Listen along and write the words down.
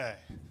Okay.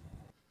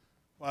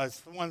 Well, it's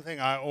the one thing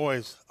I've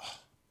always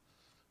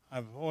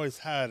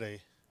had a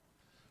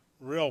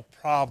real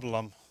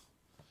problem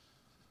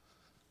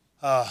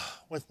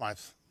with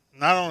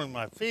not only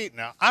my feet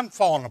now, I'm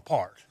falling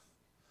apart.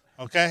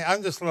 Okay?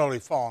 I'm just literally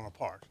falling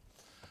apart.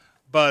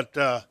 But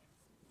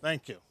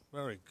thank you.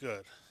 Very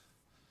good.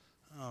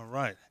 All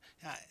right.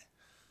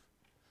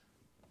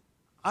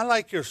 I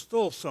like your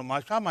stool so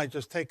much, I might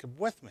just take it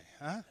with me,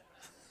 huh?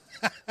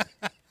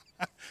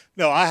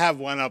 No, I have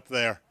one up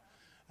there,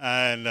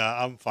 and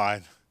I'm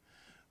fine.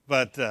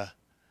 But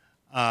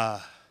yeah,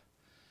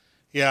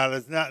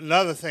 there's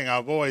another thing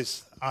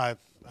I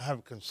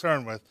have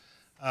concern with.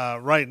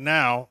 Right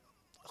now,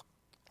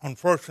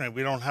 unfortunately,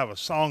 we don't have a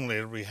song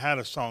leader. We had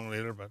a song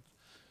leader, but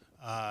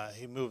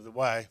he moved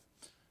away.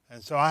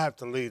 And so I have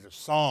to lead the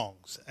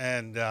songs.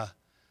 And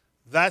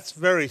that's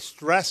very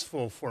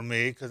stressful for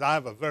me because I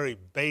have a very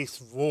bass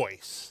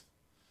voice.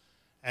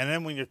 And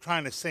then when you're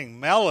trying to sing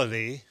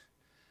melody,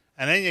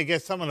 and then you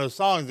get some of those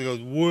songs that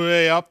goes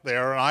way up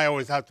there, and I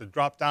always have to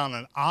drop down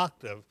an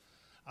octave,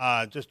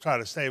 just try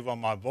to save on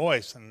my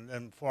voice.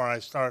 And before I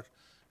start,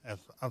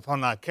 if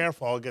I'm not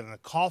careful, I'll get in a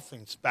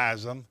coughing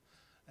spasm,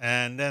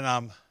 and then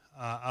I'm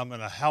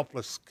in a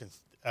helpless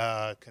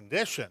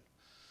condition.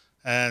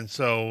 And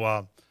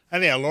so,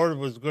 anyhow, Lord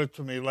was good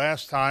to me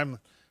last time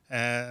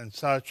and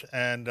such,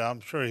 and I'm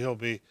sure He'll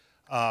be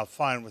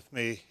fine with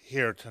me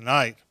here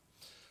tonight.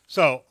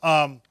 So,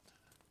 I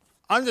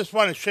just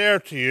want to share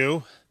to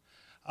you.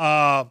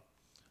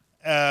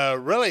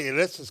 Really,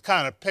 this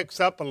kind of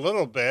picks up a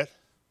little bit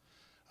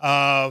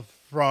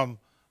from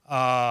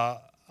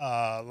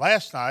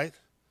last night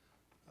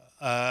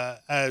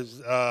as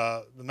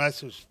the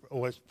message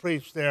was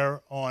preached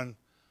there on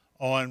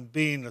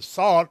being the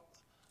salt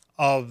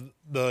of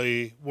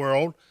the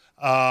world.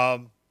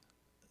 Over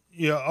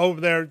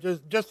there,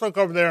 just look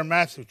over there in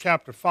Matthew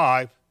chapter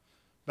 5,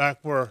 back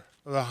where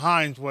the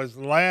Heinz was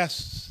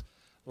last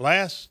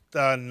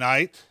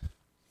night.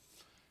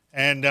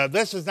 And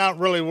this is not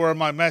really where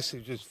my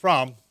message is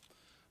from.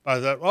 But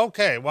I thought,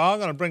 okay, well, I'm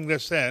going to bring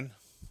this in.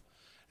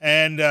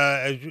 And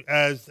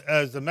as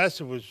the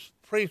message was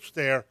preached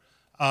there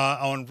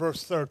on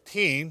verse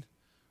 13,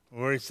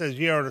 where he says,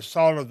 "Ye are the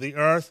salt of the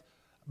earth,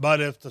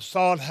 but if the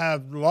salt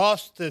have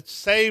lost its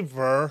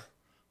savor,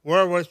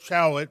 wherewith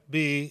shall it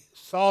be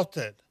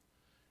salted?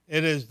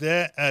 It is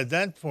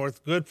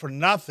thenceforth good for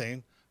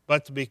nothing,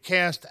 but to be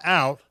cast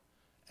out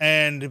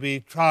and to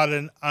be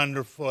trodden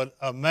underfoot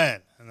of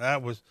men." And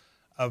that was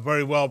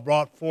very well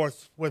brought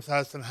forth with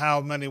us in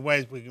how many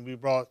ways we can be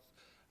brought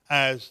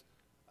as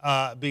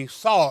be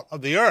salt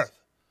of the earth.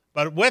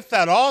 But with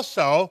that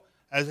also,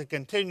 as it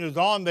continues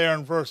on there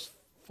in verse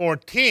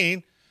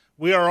 14,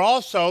 we are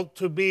also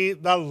to be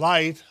the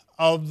light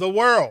of the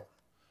world.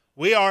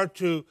 We are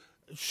to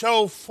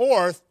show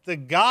forth the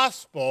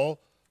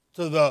gospel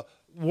to the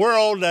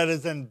world that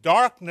is in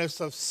darkness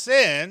of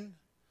sin,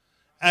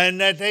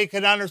 and that they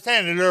can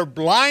understand that they're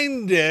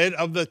blinded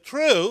of the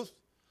truth,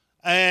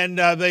 and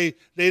they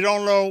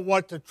don't know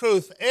what the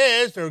truth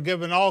is. They're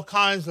given all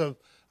kinds of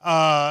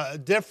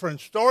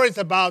different stories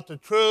about the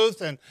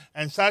truth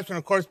and such. And,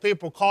 of course,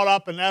 people caught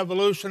up in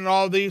evolution and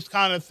all these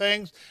kind of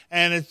things,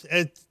 and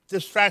it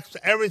distracts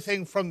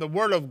everything from the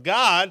Word of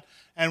God,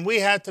 and we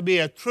have to be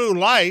a true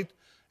light.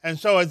 And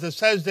so, as it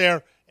says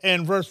there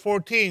in verse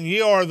 14, "Ye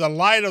are the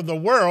light of the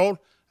world,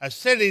 a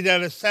city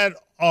that is set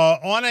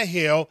on a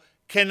hill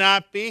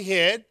cannot be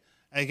hid."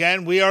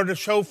 Again, we are to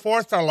show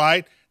forth our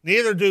light.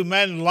 "Neither do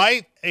men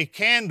light a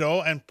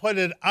candle and put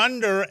it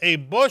under a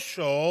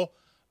bushel,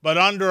 but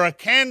under a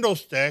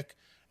candlestick,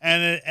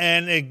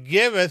 and it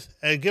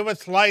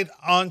giveth light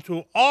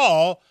unto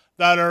all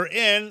that are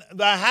in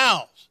the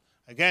house."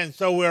 Again,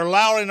 so we're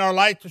allowing our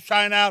light to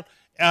shine out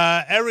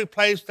every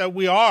place that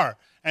we are.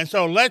 And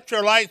so let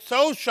your light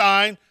so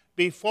shine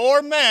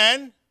before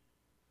men.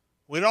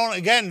 We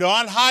don't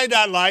hide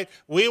that light.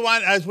 We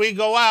want, as we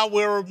go out,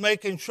 we're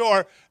making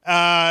sure,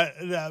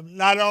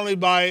 not only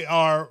by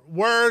our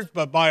words,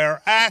 but by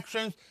our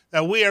actions,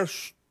 that we are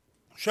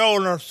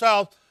showing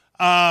ourselves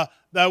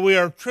that we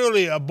are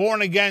truly a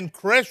born-again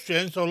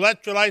Christian. So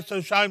let your light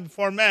so shine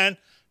before men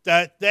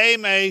that they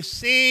may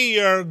see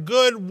your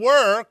good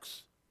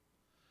works.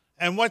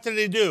 And what did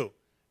he do?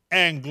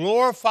 And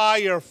glorify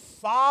your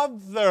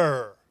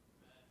Father,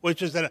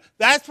 which is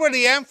that's where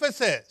the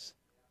emphasis is.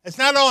 It's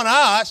not on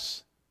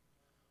us.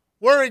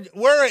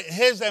 We're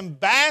his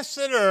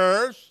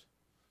ambassadors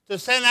to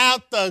send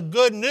out the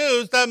good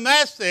news, the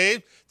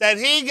message, that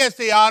he gets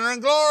the honor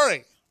and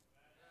glory.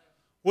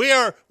 We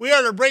are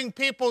to bring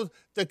people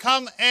to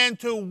come and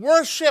to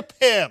worship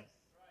him.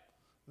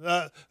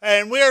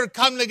 And we are to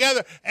come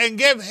together and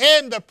give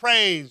him the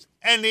praise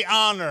and the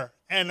honor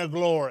and the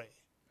glory.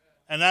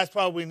 And that's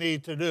what we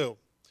need to do.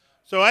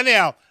 So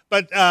anyhow,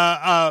 but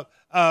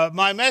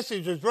my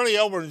message is really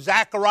over in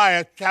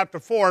Zechariah chapter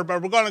 4,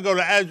 but we're going to go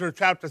to Ezra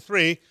chapter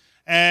 3.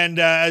 And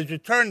as you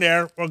turn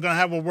there, we're going to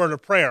have a word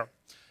of prayer.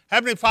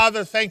 Heavenly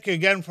Father, thank you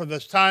again for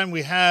this time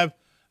we have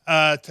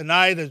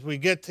tonight as we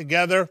get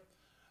together.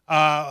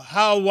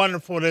 how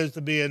wonderful it is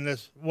to be in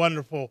this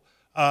wonderful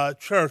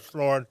church,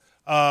 Lord.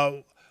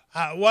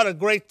 What a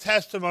great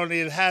testimony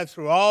it has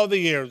through all the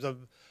years.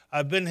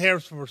 I've been here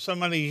for so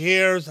many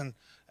years, and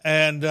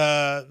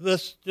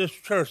this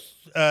church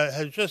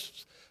has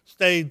just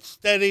stayed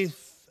steady,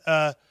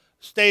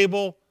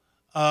 stable,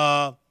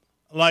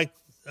 like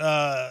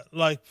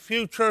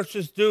few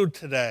churches do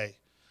today.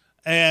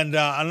 And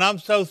I'm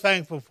so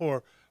thankful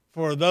for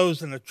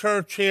those in the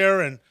church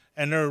here and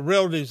their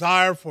real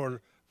desire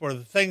for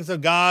the things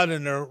of God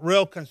and their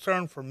real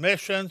concern for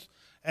missions,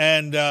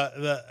 and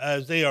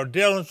as they are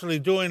diligently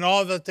doing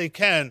all that they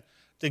can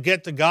to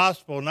get the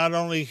gospel not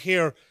only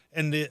here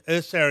in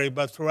this area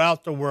but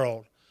throughout the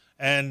world.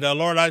 And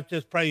Lord, I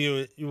just pray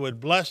you would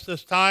bless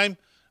this time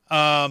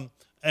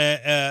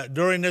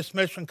during this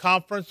mission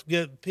conference.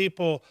 Give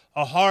people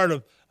a heart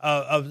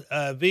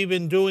of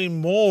even doing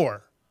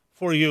more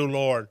for you,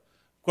 Lord.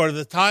 Of course,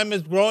 the time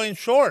is growing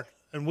short,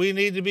 and we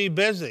need to be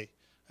busy.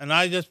 And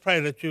I just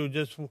pray that you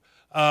just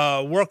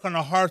work on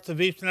the hearts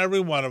of each and every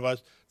one of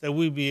us, that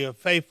we be a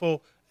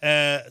faithful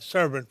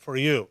servant for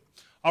you.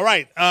 All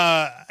right,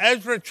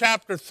 Ezra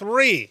chapter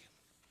 3.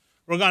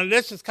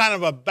 This is kind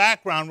of a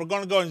background. We're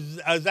going to go in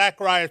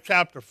Zechariah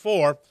chapter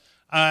 4.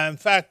 In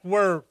fact,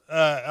 we're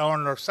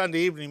on our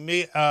Sunday evening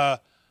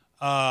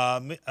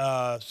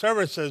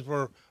services.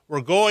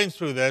 We're going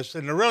through this,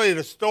 and really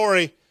the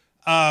story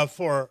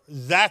for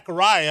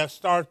Zechariah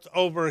starts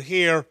over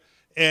here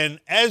in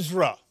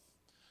Ezra,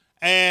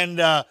 and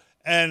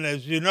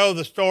as you know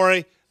the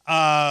story,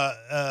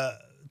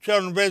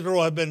 children of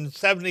Israel have been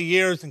 70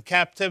 years in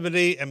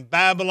captivity in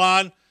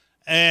Babylon,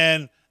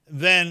 and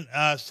then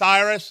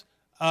Cyrus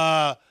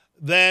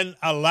then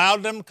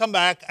allowed them to come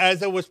back,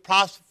 as it was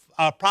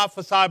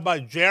prophesied by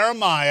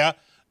Jeremiah,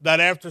 that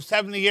after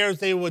 70 years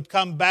they would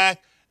come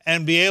back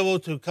and be able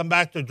to come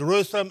back to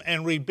Jerusalem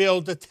and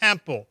rebuild the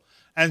temple.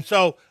 And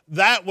so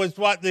that was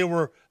what they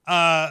were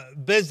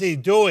busy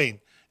doing.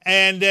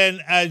 And then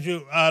as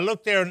you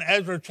look there in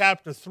Ezra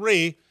chapter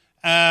 3,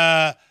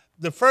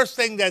 the first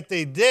thing that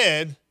they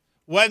did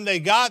when they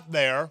got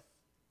there,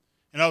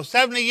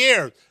 70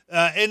 years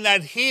in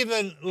that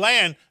heathen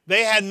land,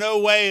 they had no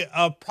way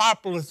of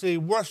properly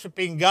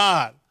worshiping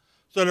God.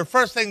 So the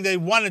first thing they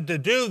wanted to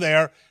do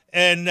there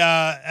in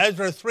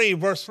Ezra 3,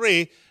 verse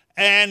 3,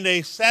 and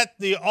they set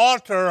the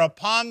altar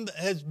upon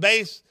his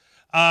base,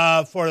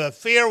 for the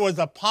fear was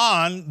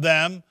upon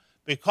them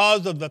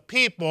because of the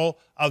people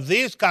of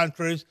these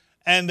countries,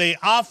 and they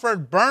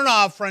offered burnt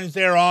offerings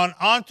thereon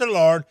unto the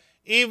Lord,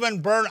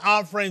 even burnt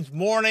offerings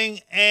morning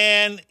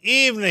and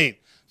evening.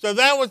 So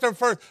that was their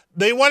first.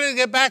 They wanted to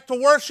get back to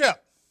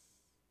worship.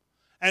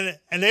 And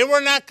they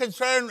were not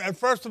concerned,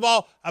 first of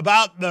all,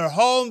 about their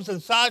homes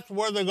and such,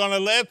 where they're going to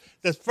live.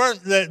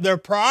 Their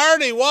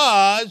priority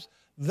was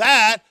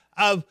that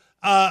of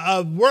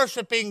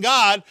worshiping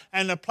God,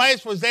 and the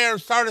place was there,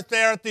 started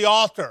there at the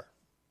altar.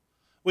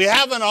 We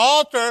have an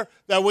altar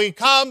that we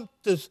come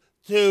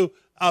to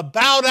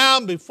bow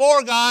down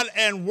before God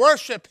and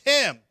worship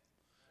Him.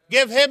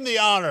 Give Him the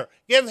honor.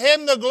 Give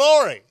Him the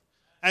glory.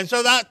 And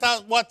so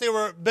that's what they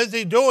were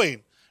busy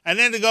doing. And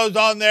then it goes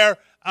on there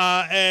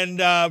in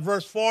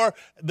verse 4,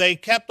 they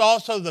kept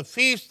also the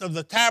feast of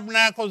the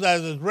tabernacles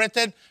as is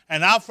written,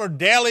 and offered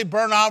daily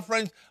burnt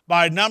offerings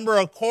by number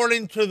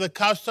according to the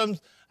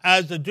customs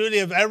as the duty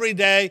of every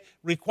day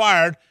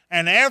required,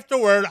 and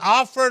afterward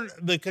offered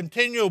the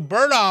continual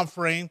burnt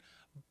offering,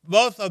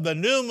 both of the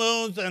new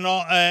moons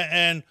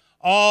and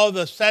all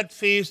the set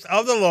feasts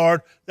of the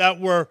Lord that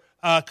were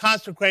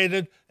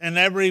consecrated, and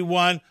every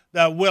one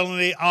that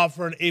willingly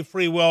offered a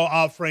free will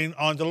offering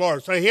unto the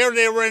Lord. So here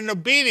they were in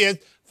obedience,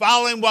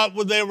 following what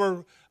they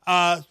were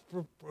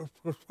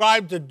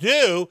prescribed to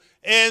do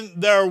in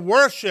their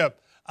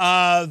worship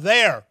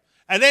there.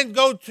 And then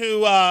go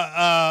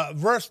to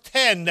verse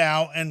 10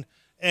 now in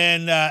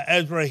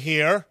Ezra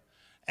here.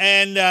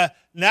 And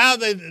now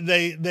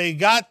they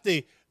got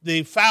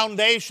the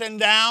foundation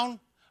down,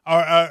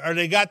 or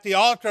they got the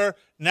altar.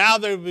 Now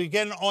they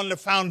begin on the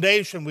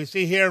foundation. We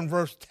see here in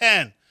verse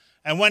 10.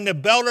 And when the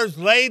builders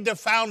laid the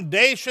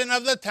foundation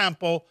of the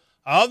temple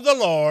of the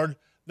Lord,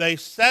 they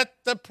set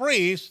the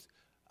priests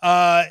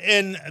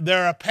in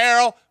their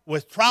apparel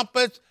with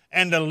trumpets,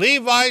 and the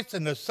Levites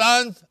and the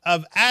sons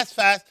of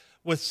Asaph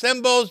with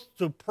cymbals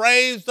to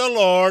praise the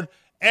Lord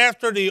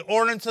after the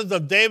ordinances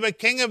of David,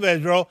 king of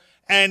Israel.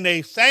 And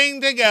they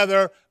sang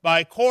together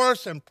by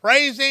chorus and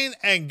praising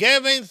and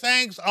giving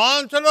thanks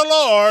unto the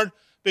Lord,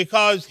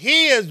 because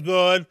he is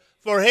good,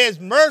 for his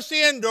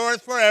mercy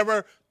endureth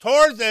forever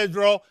towards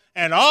Israel.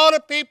 And all the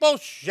people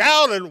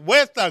shouted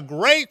with a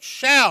great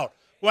shout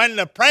when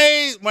they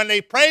praised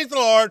the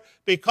Lord,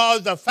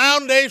 because the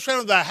foundation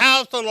of the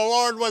house of the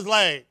Lord was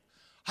laid.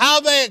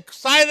 How they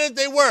excited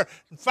they were.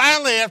 And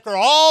finally, after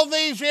all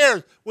these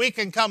years, we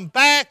can come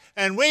back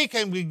and we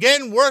can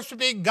begin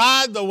worshiping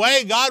God the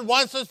way God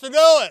wants us to do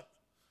it.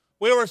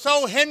 We were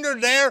so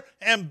hindered there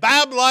in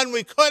Babylon,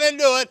 we couldn't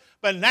do it,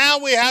 but now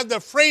we have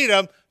the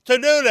freedom to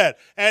do that.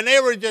 And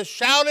they were just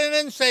shouting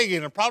and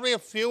singing, and probably a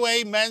few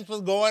amens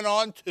was going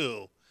on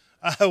too.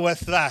 with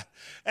that.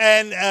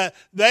 And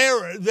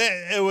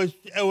it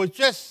was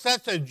just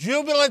such a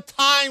jubilant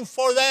time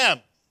for them.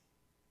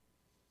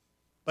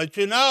 But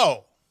you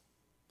know,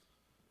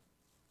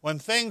 when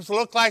things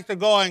look like they're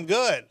going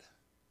good,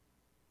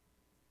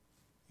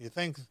 you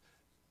think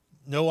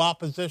no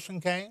opposition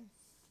came?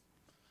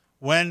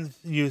 When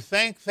you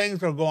think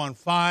things are going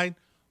fine,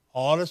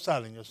 all of a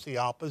sudden you'll see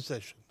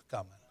opposition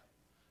coming.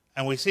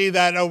 And we see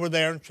that over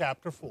there in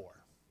chapter 4.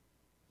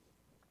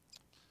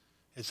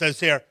 It says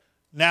here,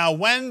 now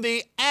when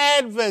the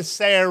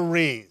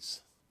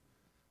adversaries,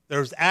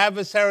 there's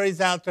adversaries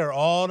out there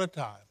all the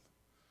time,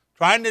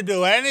 trying to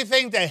do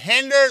anything to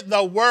hinder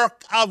the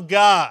work of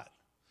God.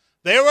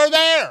 They were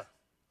there.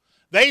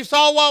 They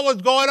saw what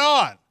was going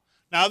on.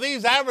 Now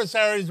these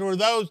adversaries were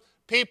those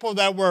people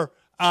that were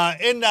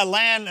in the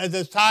land at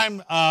this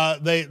time.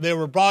 They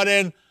were brought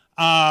in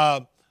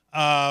when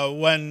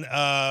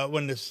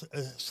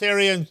the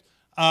Syrians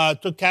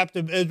took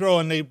captive Israel,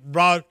 and they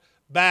brought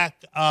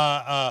back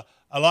a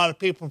lot of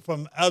people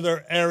from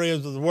other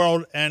areas of the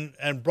world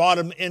and brought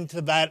them into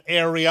that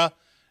area.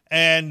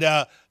 And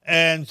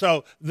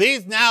so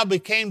these now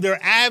became their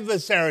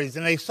adversaries,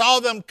 and they saw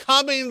them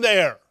coming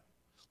there.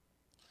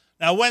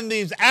 Now when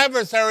these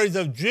adversaries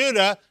of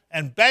Judah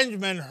and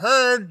Benjamin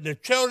heard the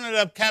children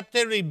of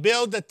captivity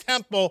build the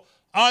temple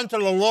unto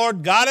the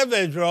Lord God of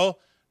Israel,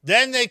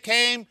 then they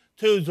came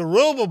to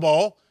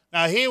Zerubbabel.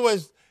 Now he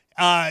was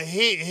the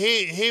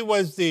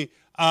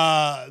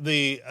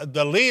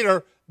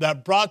leader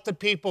that brought the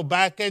people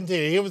back into.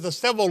 He was a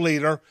civil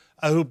leader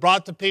who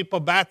brought the people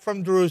back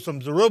from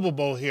Jerusalem.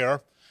 Zerubbabel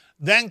here.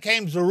 Then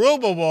came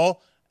Zerubbabel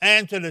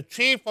and to the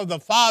chief of the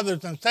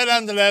fathers and said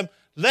unto them,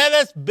 let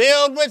us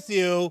build with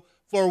you,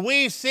 for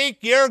we seek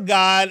your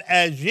God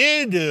as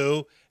you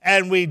do,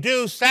 and we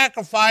do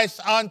sacrifice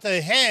unto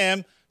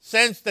him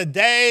since the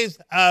days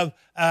of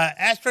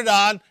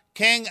Esarhaddon,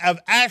 king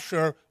of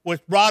Ashur, which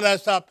brought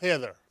us up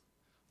hither.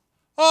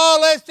 Oh,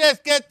 let's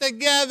just get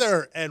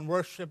together and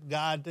worship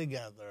God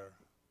together.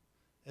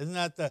 Isn't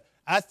that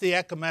that's the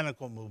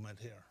ecumenical movement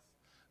here?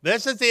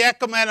 This is the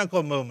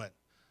ecumenical movement.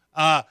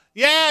 We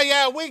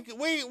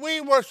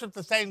worship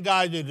the same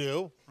God you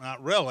do.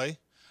 Not really.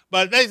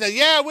 But they say,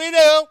 yeah, we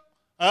do.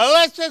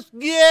 Let's just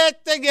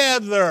get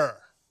together.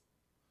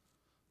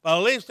 But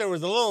at least there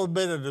was a little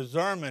bit of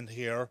discernment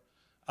here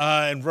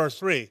in verse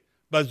 3.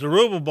 But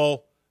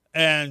Zerubbabel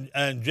and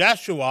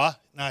Jeshua,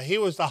 now he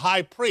was the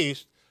high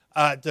priest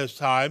at this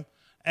time,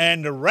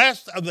 and the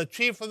rest of the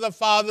chief of the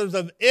fathers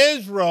of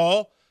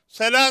Israel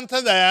said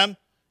unto them,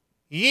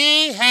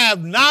 ye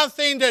have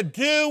nothing to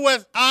do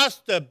with us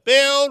to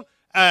build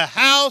a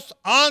house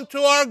unto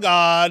our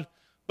God,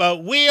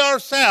 but we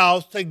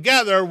ourselves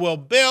together will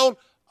build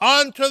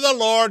unto the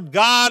Lord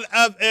God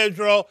of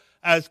Israel,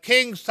 as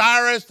King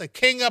Cyrus, the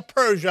king of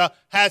Persia,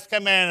 has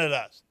commanded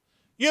us.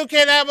 You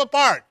can't have a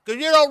part, because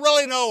you don't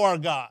really know our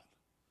God.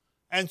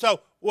 And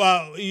so,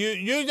 well,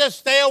 you just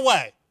stay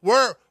away.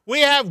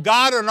 We have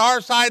God on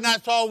our side, and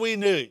that's all we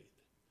need.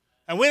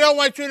 And we don't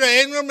want you to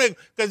hinder them,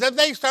 because if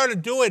they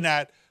started doing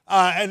that,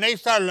 and they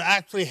started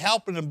actually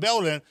helping and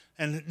building,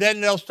 and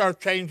then they'll start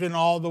changing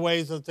all the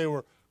ways that they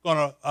were going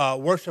to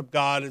worship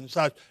God and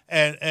such,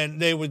 and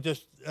they would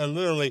just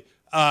literally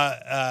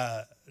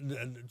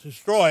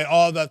destroy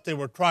all that they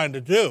were trying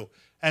to do.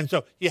 And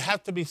so you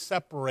have to be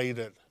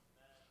separated.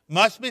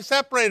 Must be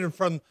separated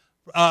from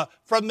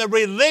the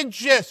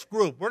religious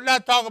group. We're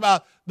not talking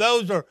about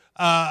those who are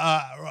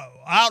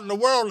out in the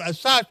world as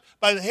such,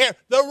 but here,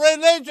 the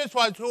religious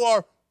ones who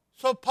are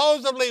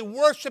supposedly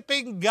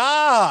worshiping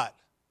God.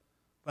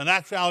 But in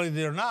actuality,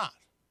 they're not.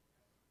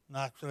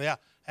 Actually, yeah.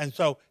 And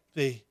so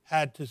they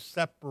had to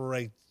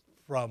separate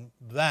from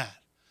that.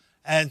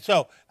 And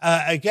so,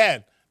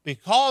 again,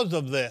 because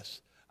of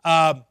this,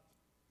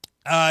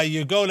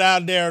 you go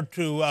down there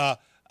to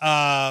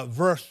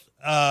verse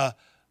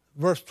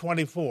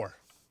 24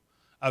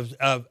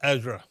 of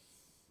Ezra.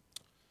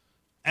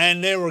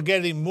 And they were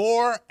getting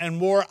more and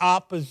more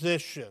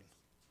opposition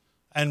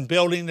and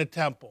building the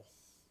temple.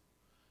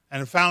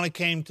 And it finally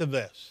came to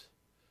this,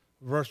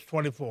 verse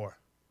 24.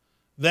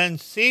 Then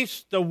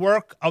ceased the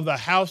work of the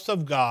house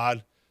of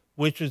God,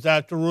 which is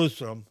at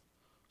Jerusalem.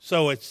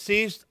 So it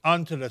ceased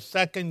unto the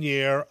 2nd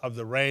year of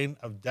the reign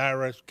of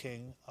Darius,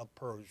 king of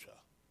Persia.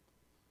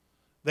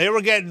 They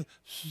were getting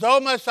so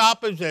much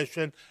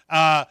opposition.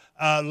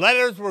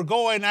 Letters were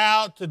going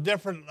out to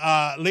different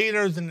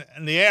leaders in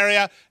the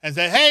area and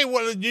said, hey,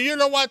 do you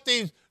know what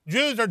these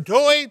Jews are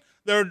doing?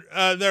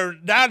 They're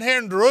down here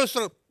in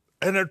Jerusalem,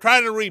 and they're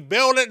trying to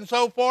rebuild it and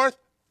so forth.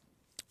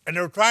 And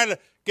they're trying to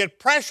get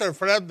pressure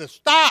for them to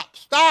stop.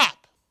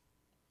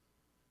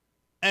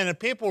 And the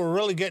people were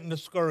really getting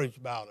discouraged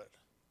about it.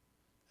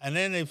 And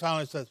then they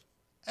finally said,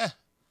 I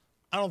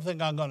don't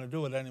think I'm going to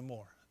do it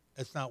anymore.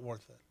 It's not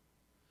worth it.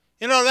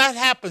 You know, that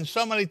happens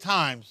so many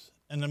times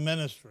in the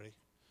ministry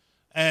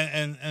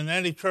and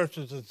any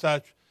churches and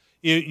such.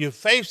 You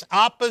face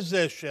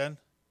opposition,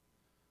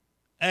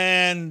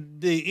 and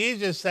the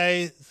easiest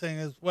thing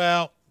is,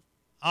 well,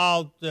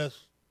 I'll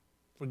just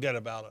forget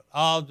about it.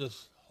 I'll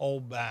just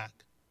hold back.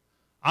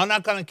 I'm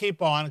not going to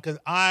keep on because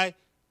I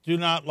do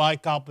not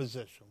like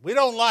opposition. We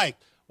don't like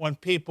when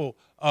people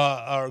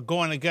are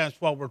going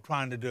against what we're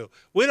trying to do.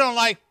 We don't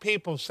like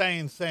people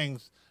saying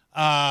things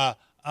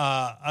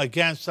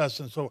against us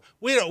and so on.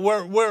 We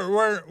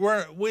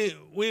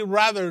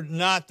rather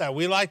not that.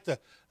 We like to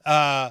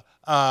have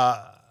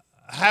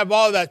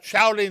all that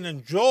shouting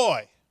and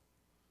joy,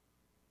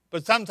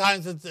 but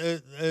sometimes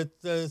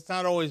it's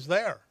not always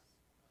there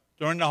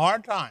during the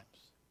hard times.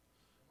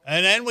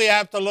 And then we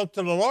have to look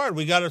to the Lord.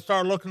 We got to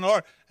start looking to the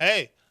Lord.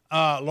 Hey,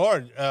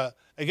 Lord,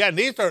 again,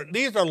 these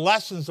are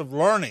lessons of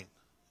learning.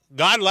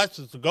 God lets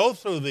us to go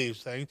through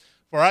these things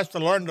for us to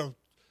learn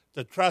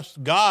to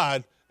trust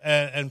God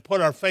and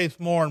put our faith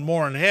more and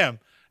more in Him.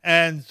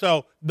 And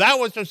so that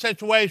was the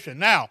situation.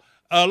 Now,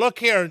 look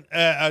here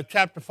at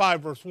chapter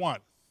 5, verse 1.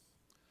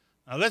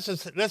 Now, this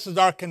is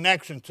our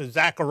connection to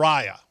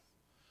Zechariah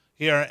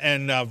here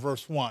in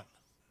verse 1.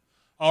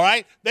 All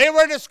right? They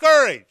were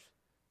discouraged.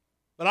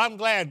 But I'm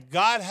glad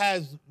God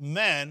has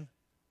men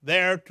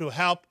there to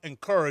help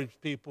encourage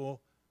people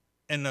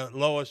in the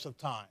lowest of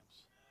times.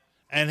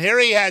 And here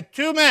he had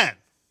two men.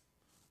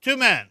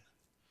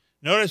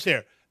 Notice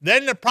here.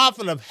 Then the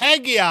prophet of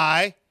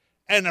Haggai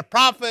and the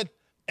prophet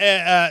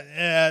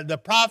and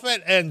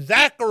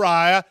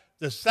Zechariah,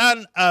 the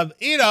son of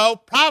Iddo,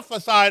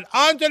 prophesied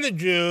unto the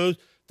Jews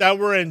that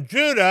were in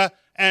Judah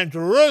and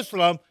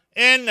Jerusalem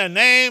in the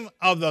name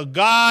of the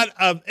God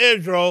of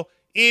Israel,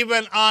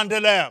 even unto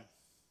them.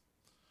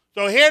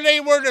 So here they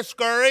were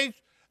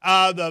discouraged.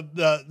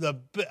 The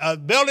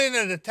building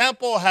of the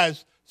temple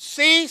has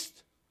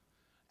ceased,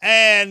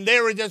 and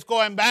they were just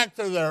going back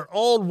to their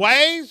old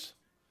ways.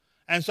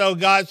 And so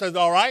God says,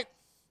 all right,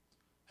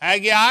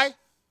 Haggai,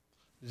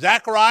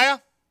 Zechariah,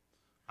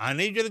 I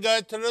need you to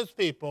go to those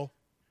people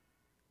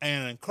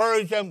and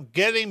encourage them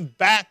getting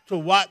back to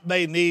what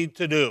they need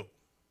to do.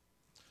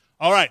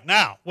 All right,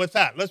 now, with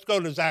that, let's go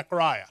to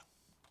Zechariah.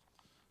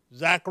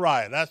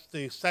 Zechariah, that's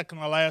the second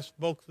to last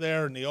book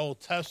there in the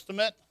Old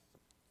Testament.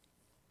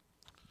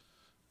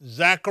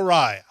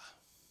 Zechariah.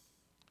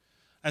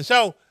 And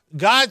so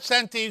God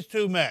sent these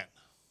two men.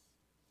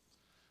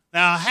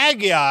 Now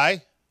Haggai,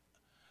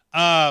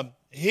 the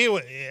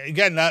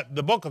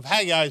book of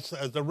Haggai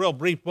is a real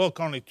brief book,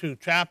 only 2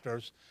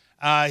 chapters.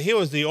 He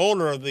was the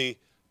older of the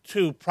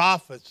 2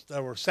 prophets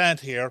that were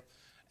sent here.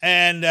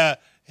 And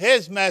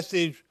his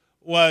message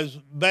was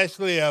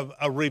basically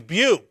a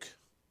rebuke.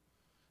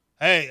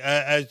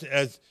 Hey,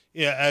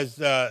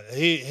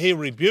 he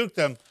rebuked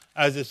them,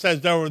 as it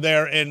says over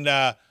there in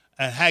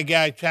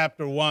Haggai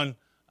chapter 1,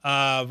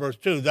 verse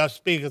 2. Thus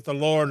speaketh the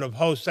Lord of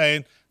hosts,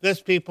 saying, this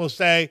people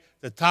say,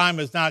 the time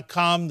is not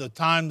come, the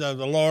time that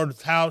the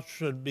Lord's house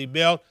should be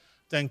built.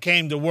 Then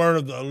came the word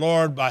of the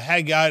Lord by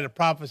Haggai the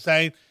prophet,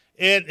 saying,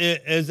 it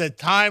is a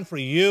time for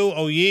you,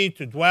 O ye,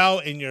 to dwell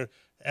in your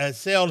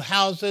sealed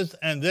houses,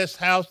 and this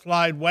house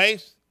lied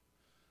waste.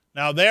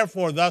 Now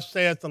therefore, thus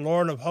saith the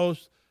Lord of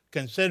hosts,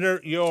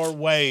 consider your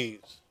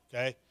ways.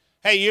 Okay?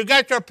 Hey, you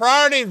got your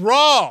priorities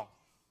wrong.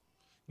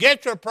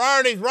 Get your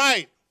priorities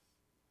right.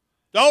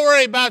 Don't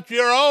worry about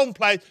your own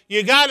place.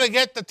 You got to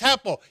get the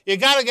temple. You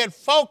got to get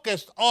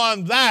focused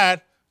on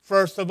that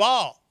first of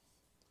all.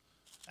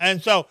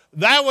 And so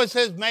that was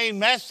his main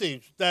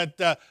message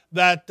that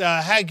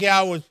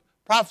Haggai was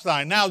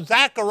prophesying. Now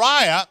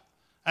Zechariah,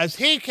 as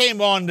he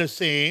came on the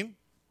scene,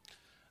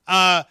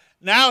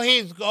 now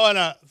he's going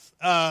to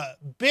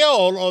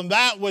build on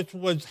that which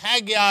was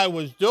Haggai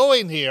was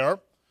doing here.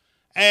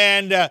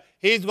 And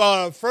he's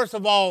going to, first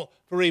of all,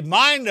 to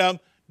remind them,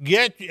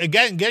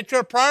 get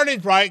your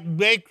priorities right,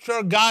 make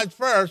sure God's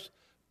first.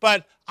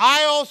 But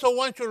I also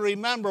want you to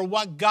remember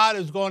what God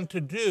is going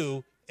to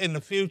do in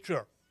the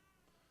future.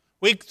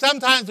 We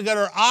sometimes get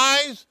our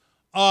eyes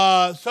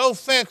so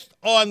fixed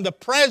on the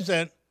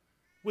present,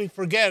 we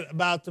forget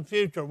about the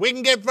future. We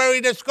can get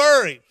very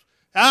discouraged.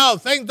 Oh,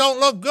 things don't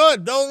look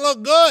good.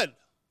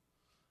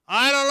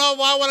 I don't know if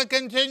I want to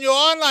continue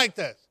on like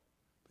this.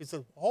 He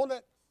says, hold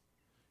it.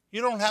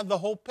 You don't have the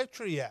whole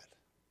picture yet.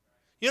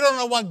 You don't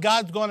know what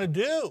God's going to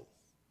do.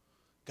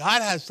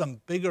 God has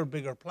some bigger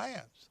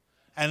plans.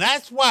 And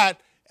that's what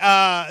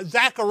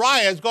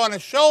Zechariah is going to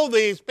show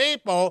these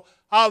people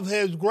of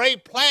his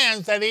great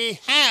plans that he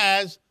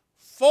has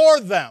for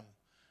them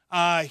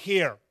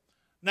here.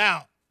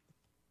 Now,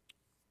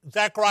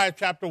 Zechariah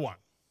chapter 1.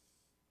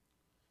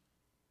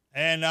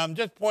 And I'm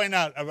just pointing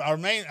out, our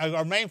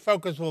main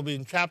focus will be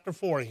in chapter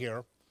 4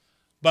 here.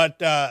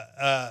 But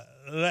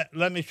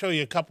let me show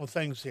you a couple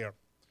things here.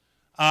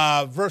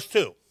 Verse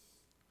 2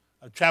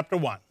 of chapter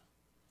 1.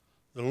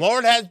 The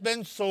Lord has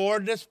been sore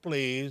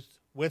displeased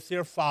with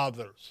your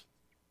fathers.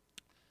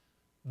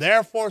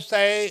 Therefore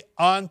say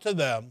unto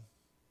them,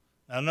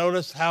 now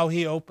notice how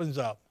he opens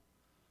up.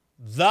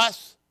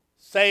 Thus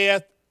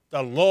saith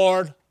the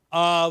Lord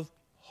of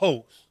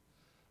hosts.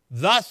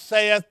 Thus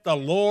saith the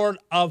Lord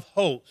of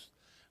hosts.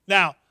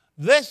 Now,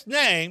 this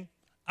name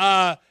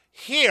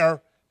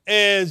here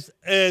is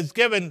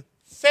given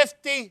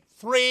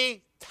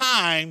 53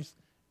 times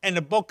in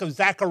the book of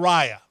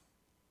Zechariah.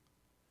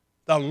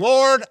 The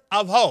Lord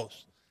of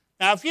hosts.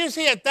 Now, if you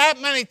see it that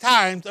many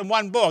times in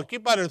one book, you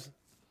better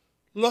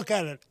look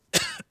at it.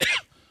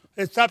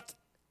 It's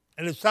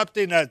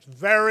something that's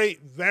very,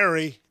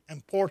 very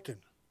important.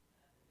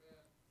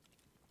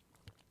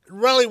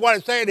 Really what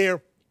it's saying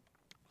here,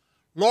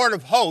 Lord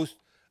of hosts,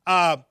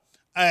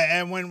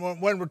 and when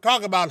we're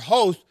talking about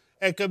hosts,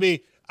 it could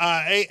be,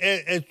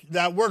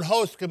 that word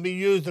host can be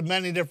used in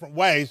many different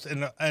ways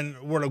in the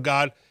Word of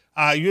God.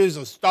 Use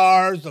of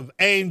stars, of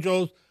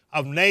angels,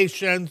 of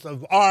nations,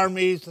 of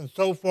armies, and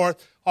so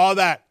forth, all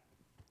that.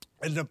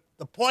 And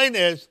the point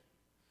is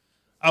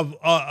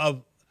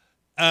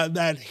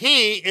that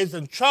he is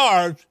in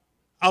charge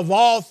of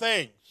all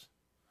things.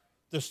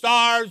 The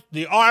stars,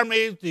 the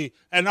armies,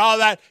 and all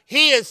that.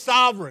 He is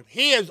sovereign.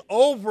 He is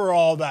over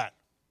all that.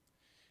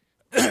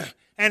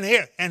 And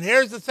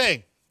here's the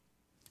thing.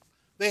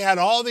 They had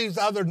all these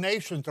other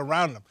nations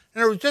around them.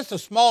 And there was just a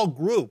small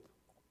group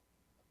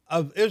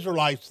of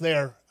Israelites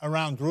there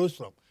around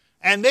Jerusalem.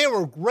 And they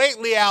were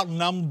greatly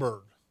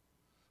outnumbered.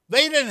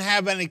 They didn't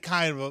have any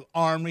kind of an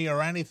army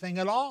or anything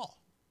at all.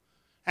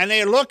 And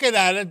they're looking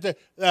at it,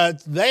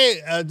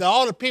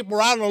 all the people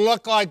around them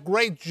look like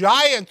great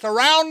giants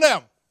around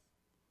them.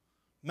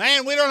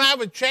 Man, we don't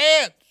have a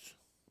chance.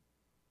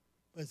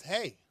 But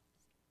hey,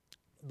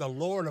 the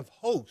Lord of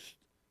hosts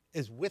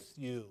is with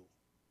you.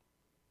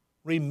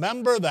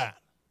 Remember that.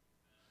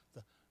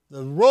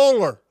 The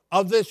ruler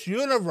of this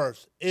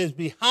universe is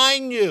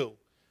behind you.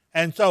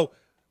 And so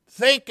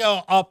think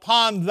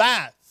upon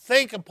that.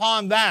 Think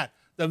upon that.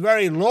 The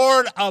very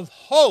Lord of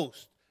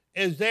hosts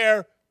is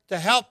there to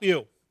help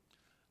you.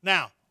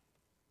 Now,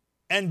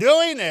 in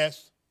doing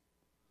this,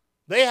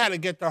 they had to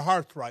get their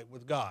hearts right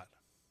with God.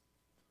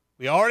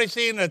 We already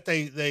seen that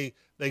they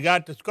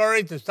got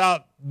discouraged to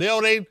stop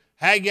building.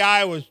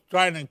 Haggai was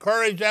trying to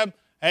encourage them.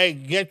 Hey,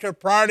 get your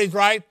priorities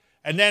right.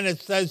 And then it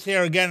says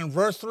here again in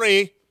verse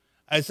 3,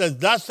 it says,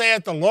 thus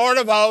saith the Lord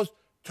of hosts,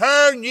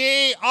 turn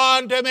ye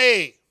unto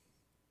me.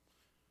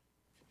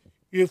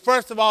 You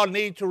first of all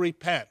need to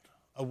repent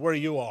of where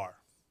you are.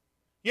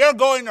 You're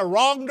going the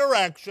wrong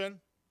direction.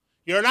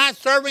 You're not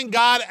serving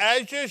God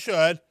as you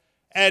should.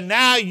 And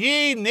now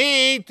ye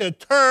need to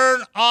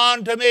turn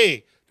unto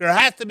me. There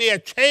has to be a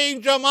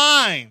change of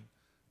mind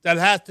that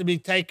has to be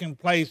taking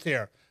place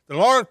here. The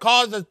Lord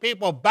calls his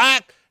people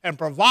back and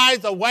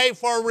provides a way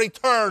for a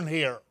return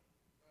here.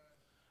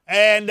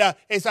 And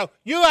so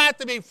you have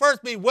to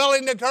first be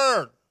willing to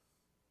turn.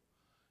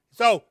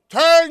 So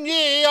turn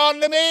ye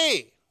unto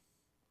me.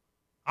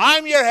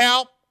 I'm your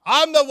help.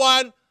 I'm the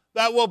one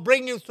that will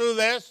bring you through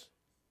this.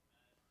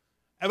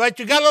 But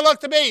you got to look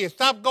to me. You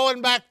stop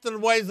going back to the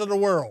ways of the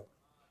world.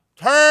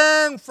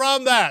 Turn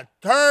from that.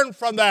 Turn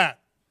from that.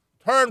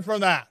 Turn from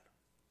that.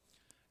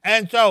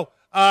 And so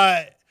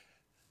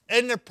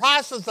in the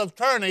process of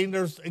turning,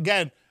 there's,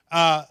 again,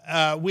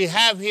 we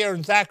have here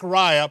in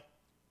Zechariah,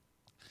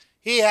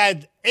 he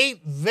had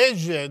 8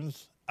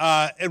 visions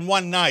in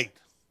one night.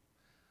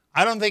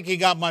 I don't think he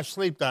got much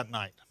sleep that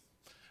night.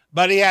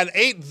 But he had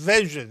 8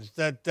 visions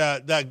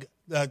that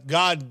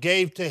God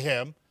gave to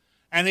him,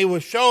 and he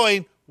was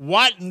showing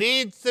what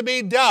needs to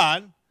be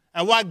done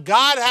and what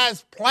God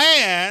has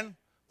planned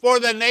for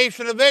the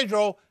nation of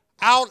Israel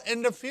out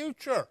in the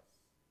future.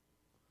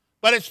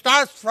 But it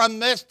starts from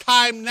this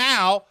time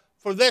now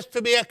for this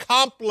to be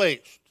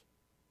accomplished.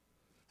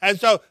 And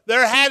so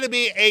there had to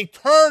be a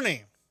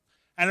turning.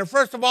 And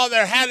first of all,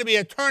 there had to be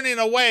a turning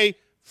away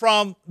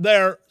from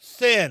their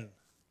sin.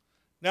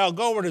 Now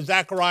go over to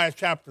Zechariah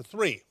chapter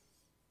 3.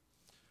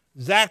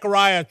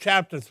 Zechariah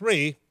chapter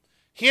 3.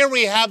 Here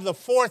we have the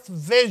 4th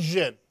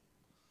vision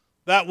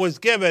that was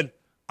given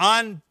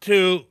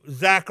unto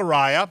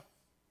Zechariah.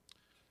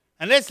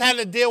 And this had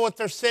to deal with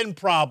their sin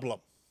problem.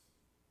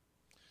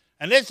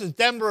 And this is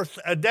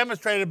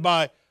demonstrated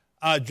by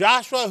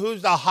Joshua,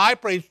 who's the high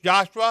priest.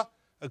 Joshua,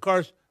 of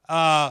course,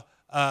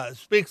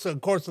 speaks,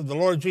 of course, of the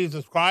Lord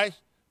Jesus Christ.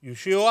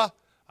 Yeshua,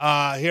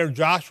 here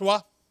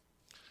Joshua.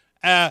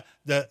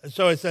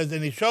 So it says,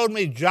 and he showed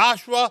me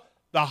Joshua,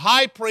 the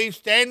high priest,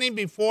 standing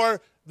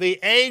before the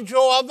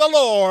angel of the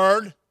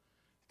Lord,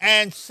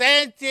 and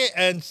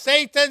Satan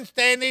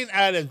standing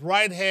at his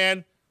right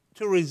hand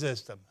to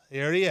resist him.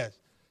 Here he is.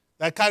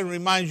 That kind of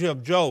reminds you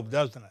of Job,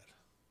 doesn't it?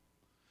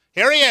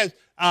 Here he is,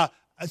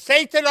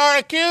 Satan, our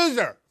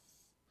accuser.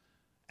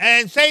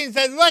 And Satan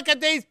said, look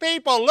at these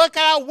people. Look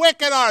how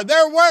wicked are.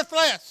 They're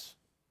worthless.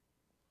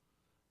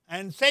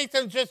 And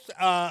Satan's just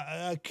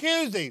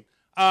accusing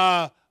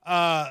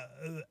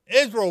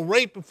Israel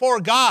right before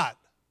God.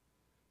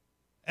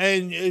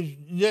 And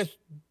just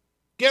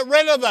get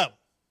rid of them.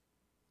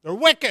 They're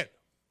wicked.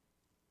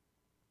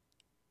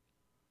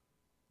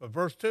 But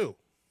verse 2.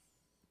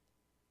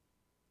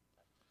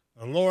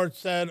 The Lord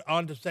said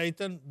unto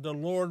Satan, the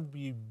Lord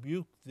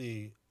rebuke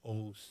thee,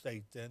 O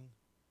Satan,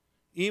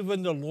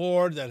 even the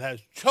Lord that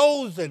has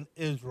chosen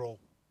Israel,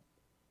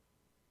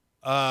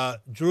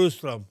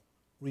 Jerusalem,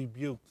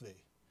 rebuke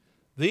thee.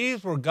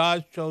 These were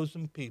God's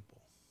chosen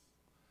people.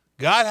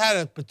 God had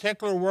a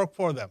particular work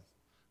for them.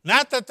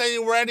 Not that they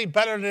were any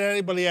better than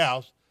anybody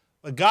else,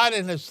 but God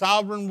in his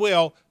sovereign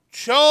will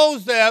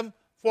chose them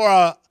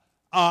for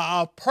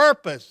a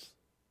purpose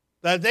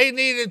that they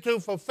needed to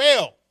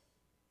fulfill.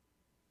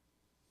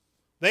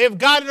 They have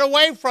gotten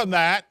away from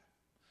that,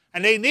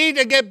 and they need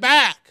to get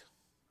back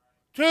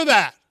to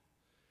that.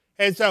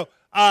 And so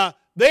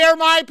they are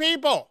my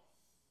people.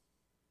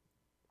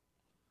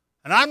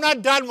 And I'm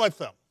not done with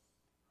them.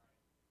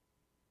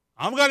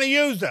 I'm going to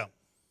use them.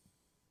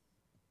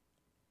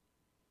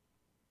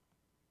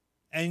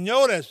 And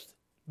notice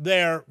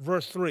there,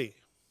 verse 3.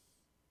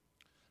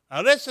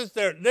 Now this is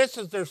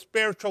their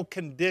spiritual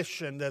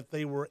condition that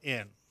they were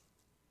in.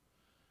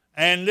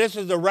 And this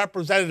is the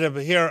representative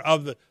here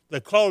of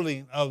the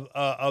clothing of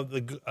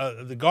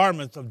the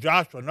garments of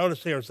Joshua.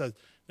 Notice here it says,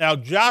 now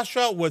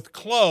Joshua was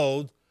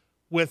clothed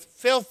with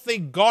filthy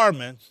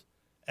garments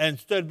and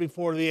stood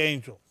before the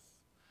angel.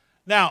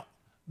 Now,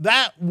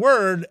 that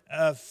word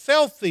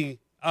filthy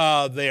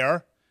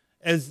there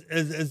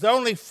is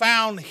only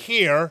found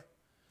here.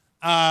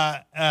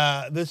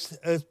 This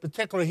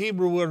particular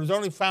Hebrew word is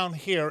only found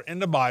here in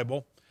the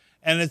Bible.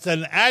 And it's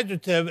an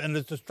adjective, and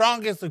it's the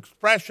strongest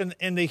expression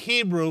in the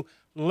Hebrew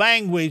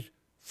language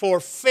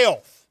for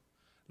filth.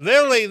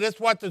 Literally,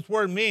 that's what this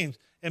word means.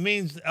 It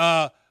means,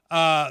 the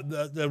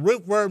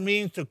root word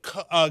means to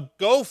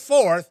go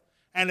forth,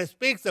 and it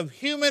speaks of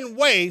human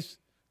waste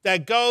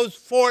that goes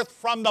forth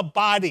from the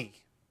body.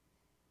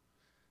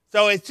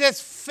 So it's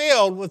just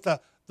filled with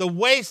the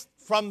waste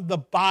from the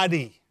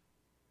body.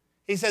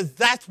 He says,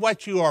 that's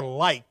what you are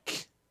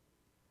like.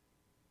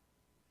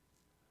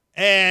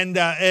 And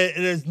it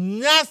is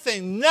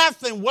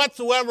nothing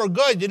whatsoever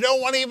good. You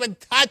don't want to even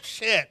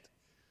touch it.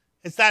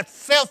 It's that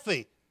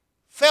filthy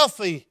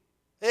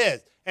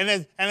is.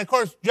 And of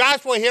course,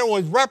 Joshua here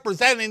was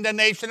representing the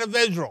nation of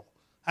Israel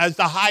as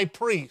the high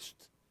priest.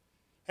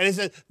 And he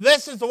said,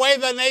 this is the way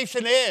the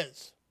nation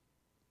is.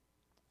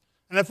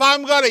 And if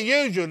I'm going to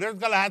use you, there's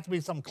going to have to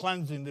be some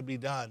cleansing to be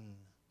done.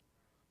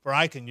 For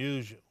I can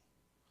use you.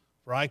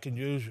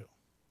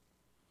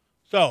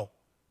 So,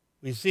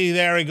 we see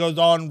there, he goes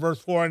on in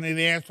verse 4, and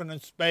he answered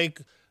and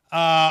spake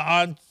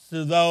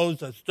unto those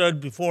that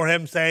stood before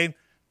him, saying,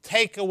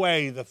 take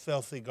away the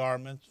filthy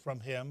garments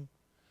from him.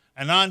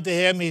 And unto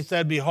him he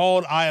said,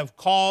 behold, I have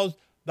caused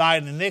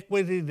thine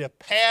iniquity to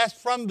pass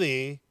from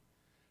thee,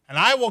 and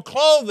I will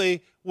clothe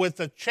thee with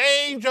the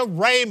change of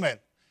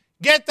raiment.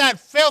 Get that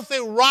filthy,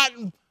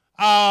 rotten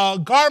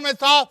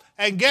garments off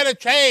and get a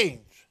change.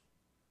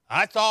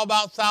 That's all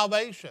about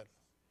salvation.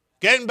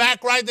 Getting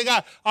back right to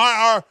God.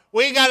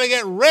 We got to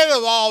get rid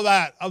of all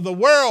that, of the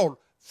world,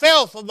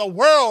 filth of the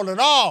world and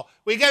all.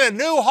 We get a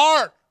new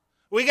heart.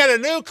 We get a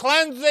new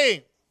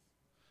cleansing.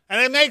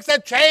 And it makes a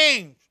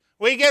change.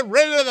 We get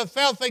rid of the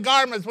filthy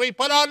garments. We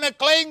put on the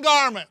clean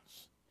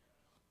garments.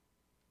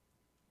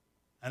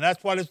 And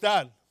that's what it's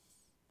done.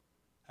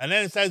 And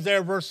then it says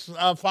there, verse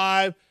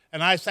 5,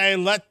 and I say,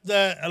 let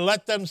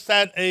them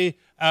set a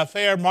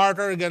fair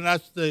martyr. Again,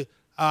 that's the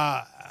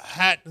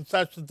hat and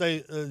such that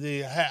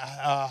the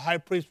high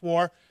priest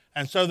wore.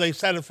 And so they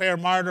set a fair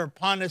martyr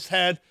upon his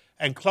head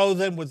and clothed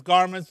him with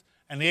garments.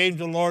 And the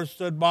angel of the Lord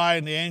stood by,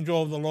 and the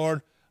angel of the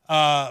Lord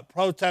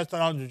protested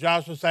unto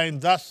Joshua, saying,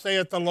 thus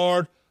saith the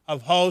Lord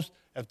of hosts,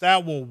 if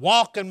thou wilt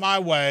walk in my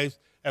ways,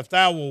 if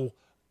thou wilt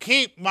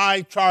keep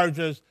my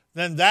charges,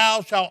 then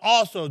thou shalt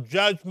also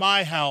judge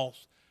my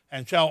house,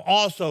 and shalt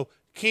also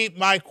keep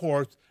my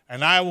courts,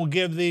 and I will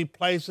give thee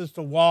places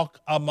to walk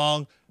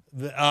among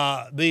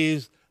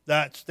these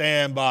that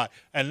stand by.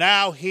 And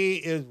now he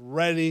is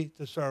ready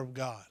to serve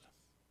God.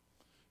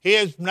 He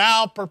is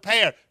now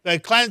prepared. The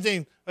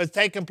cleansing has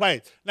taken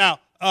place. Now,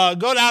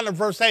 go down to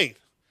verse 8.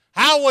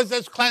 How was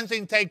this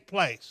cleansing take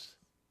place?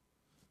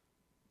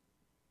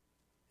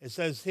 It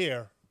says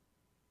here,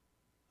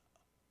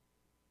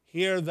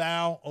 hear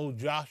thou, O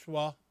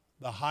Joshua,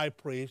 the high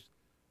priest,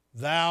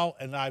 thou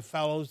and thy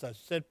fellows that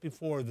sit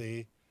before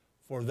thee,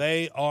 for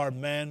they are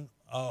men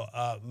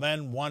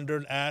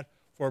wondered at.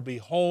 For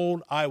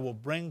behold, I will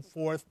bring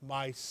forth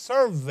my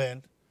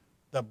servant,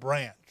 the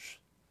branch.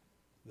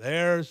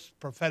 There's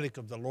prophetic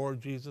of the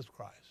Lord Jesus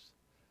Christ.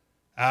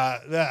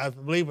 I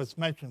believe it's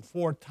mentioned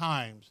 4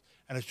 times,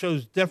 and it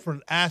shows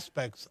different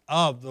aspects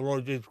of the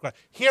Lord Jesus Christ.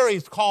 Here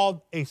he's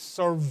called a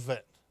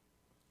servant.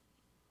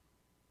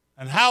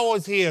 And how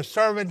was he a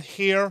servant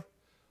here?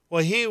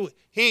 Well,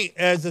 he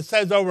as it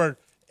says over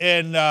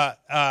in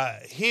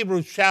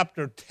Hebrews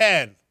chapter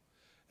 10,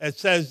 it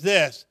says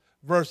this,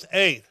 verse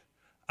 8.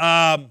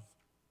 It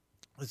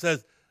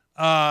says,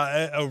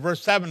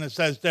 verse 7, it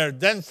says there,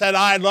 then said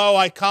I, lo,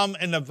 I come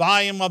in the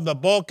volume of the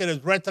book. It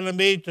is written to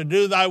me to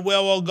do thy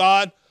will, O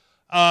God.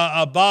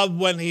 Above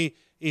when he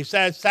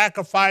said,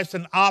 sacrifice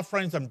and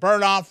offerings and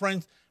burnt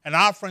offerings and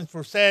offerings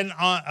for sin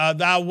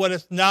thou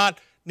wouldest not,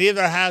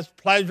 neither hast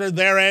pleasure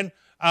therein,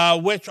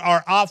 which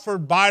are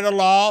offered by the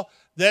law.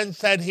 Then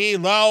said he,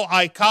 lo,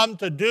 I come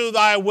to do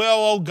thy will,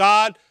 O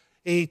God.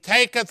 He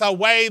taketh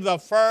away the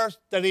first,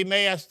 that he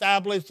may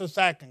establish the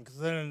second.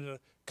 Considering the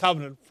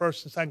covenant,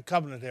 first and second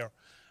covenant here.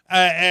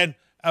 And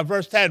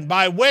verse 10,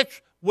 by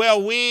which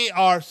will we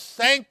are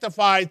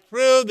sanctified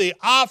through the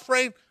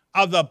offering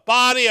of the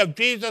body of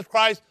Jesus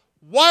Christ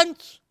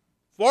once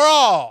for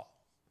all.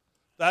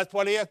 That's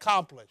what he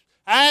accomplished.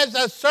 As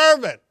a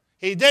servant,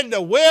 he did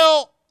the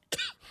will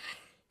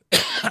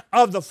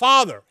of the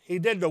Father. He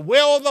did the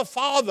will of the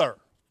Father.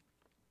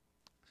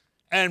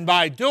 And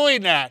by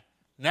doing that,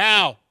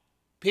 now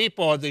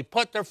people, as they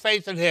put their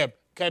faith in him,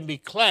 can be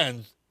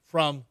cleansed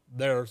from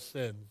their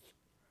sins.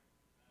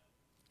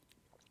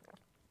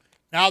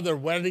 Now they're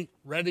ready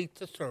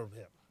to serve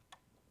him.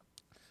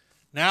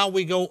 Now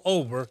we go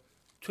over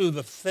to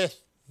the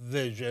fifth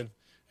vision,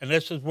 and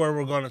this is where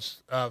we're going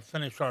to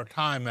finish our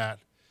time at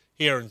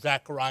here in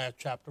Zechariah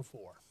chapter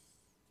 4.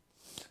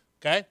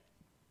 Okay?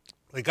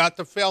 They got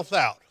the filth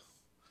out.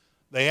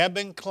 They have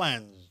been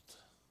cleansed.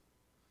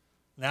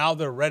 Now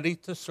they're ready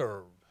to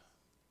serve.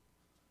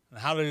 And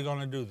how are they going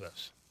to do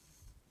this?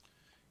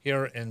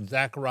 Here in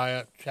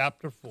Zechariah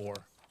chapter 4,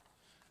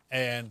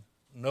 and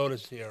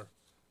notice here,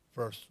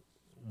 verse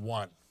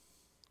 1.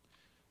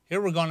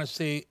 Here we're going to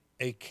see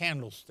a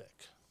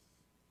candlestick.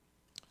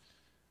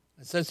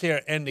 It says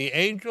here, and the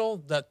angel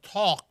that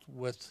talked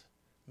with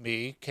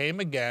me came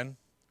again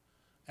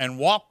and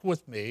walked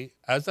with me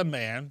as a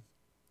man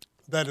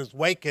that is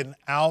wakened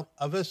out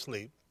of his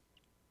sleep.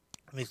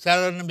 And he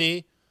said unto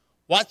me,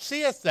 what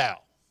seest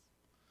thou?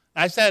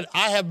 And I said,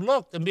 I have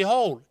looked, and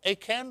behold, a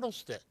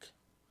candlestick,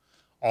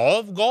 all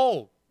of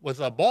gold,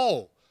 with a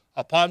bowl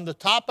upon the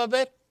top of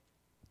it,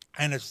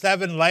 and the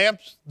 7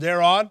 lamps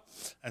thereon,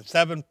 and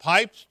 7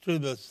 pipes to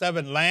the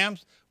 7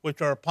 lamps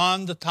which are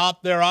upon the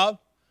top thereof,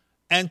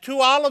 and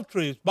 2 olive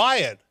trees by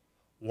it,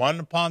 one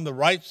upon the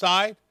right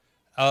side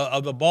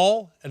of the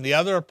bowl, and the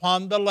other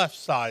upon the left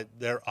side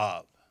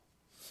thereof.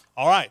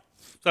 All right,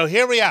 so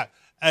here we are.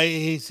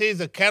 He sees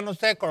a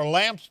candlestick or a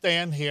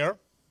lampstand here,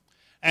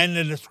 and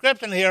the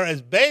description here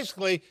is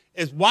basically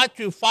is what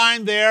you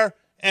find there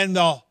in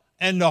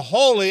the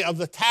holy of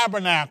the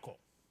tabernacle.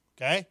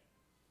 Okay,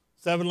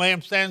 7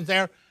 lampstands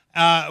there,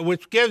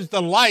 which gives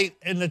the light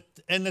in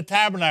the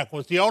tabernacle.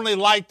 It's the only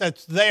light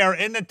that's there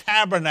in the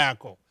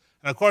tabernacle.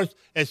 And, of course,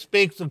 it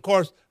speaks, of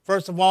course,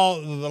 first of all,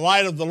 the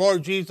light of the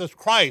Lord Jesus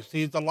Christ.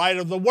 He's the light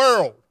of the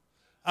world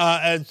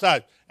and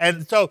such.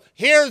 And so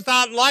here's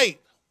that light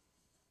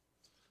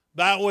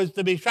that was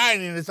to be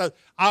shining. It says,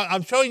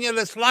 I'm showing you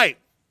this light.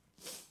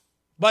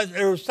 But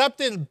there was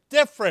something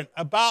different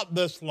about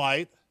this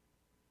light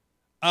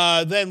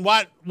than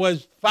what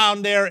was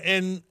found there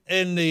in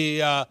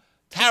the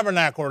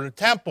tabernacle or the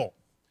temple.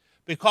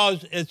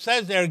 Because it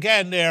says there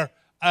again there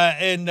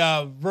in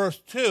verse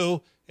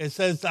 2, it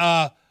says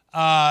there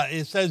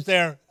it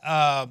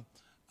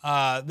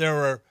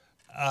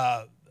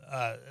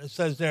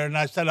says there, and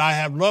I said, I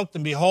have looked,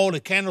 and behold, a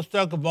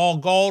candlestick of all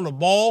gold, a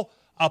bowl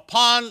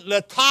upon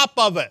the top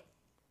of it.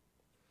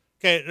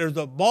 Okay, there's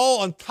a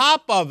bowl on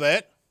top of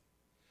it,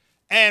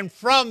 and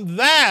from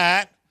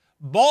that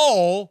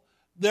bowl,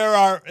 there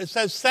are, it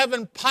says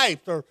 7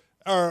 pipes or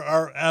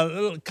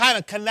kind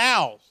of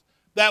canals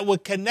that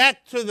would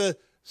connect to the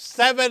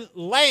 7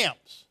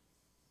 lamps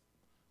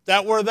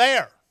that were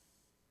there.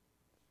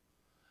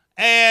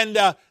 And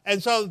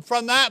so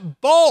from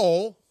that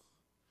bowl,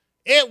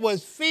 it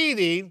was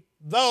feeding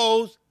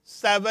those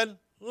 7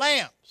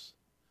 lamps.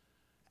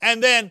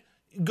 And then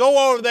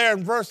go over there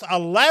in verse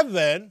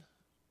 11,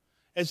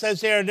 it says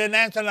here, then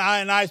answered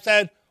I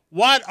said,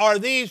 what are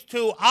these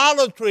 2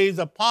 olive trees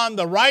upon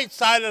the right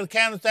side of the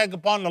candlestick,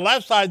 upon the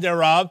left side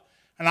thereof?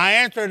 And I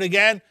answered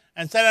again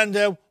and said unto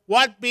him,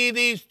 what be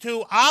these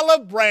 2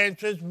 olive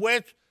branches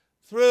which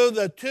through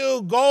the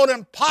 2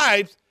 golden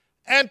pipes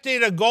empty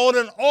the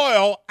golden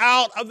oil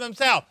out of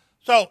themselves?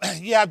 So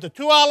you have the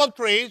 2 olive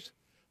trees.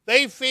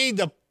 They feed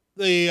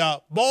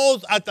the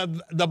bowls at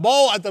the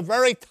bowl at the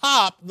very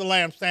top of the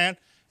lampstand,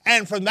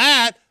 and from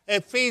that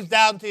it feeds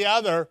down to the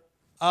other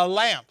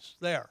lamps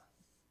there,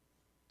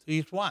 to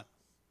each one.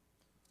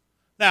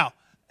 Now,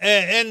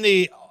 in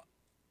the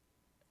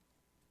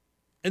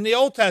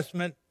Old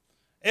Testament,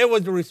 it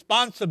was the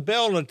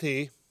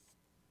responsibility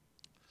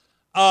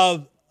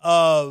of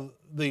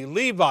the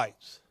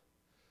Levites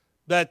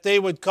that they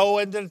would go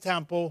into the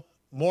temple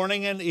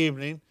morning and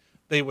evening.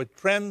 They would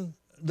trim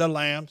the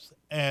lamps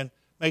and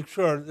make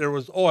sure there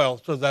was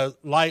oil so the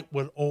light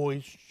would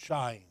always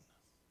shine.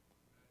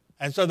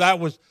 And so that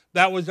was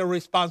a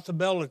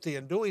responsibility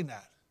in doing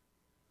that.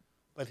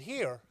 But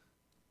here,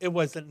 it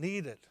wasn't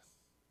needed,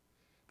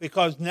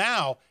 because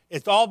now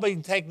it's all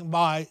being taken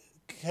by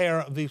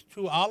care of these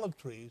 2 olive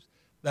trees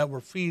that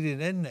were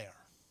feeding in there.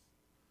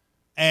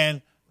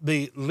 And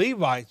the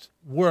Levites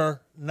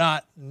were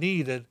not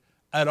needed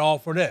at all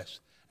for this.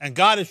 And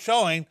God is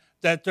showing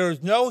that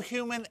there's no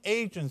human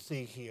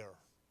agency here.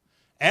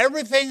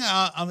 Everything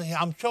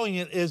I'm showing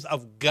you is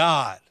of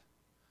God.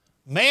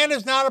 Man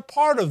is not a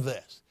part of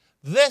this.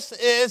 This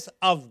is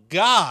of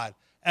God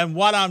and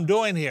what I'm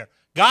doing here.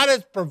 God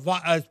is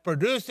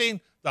producing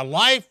the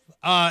life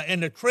in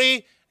the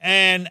tree,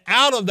 and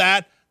out of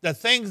that, the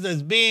things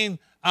that's being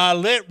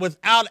lit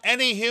without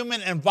any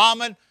human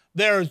involvement.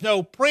 There is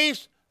no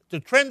priest to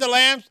trim the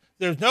lamps.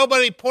 There's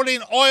nobody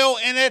putting oil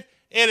in it.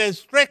 It is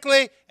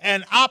strictly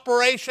an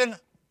operation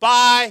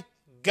by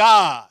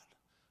God.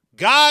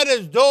 God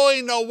is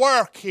doing the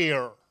work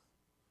here.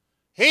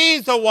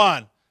 He's the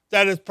one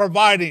that is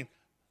providing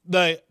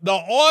the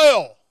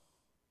oil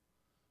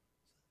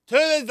to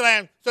the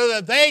lamp so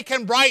that they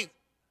can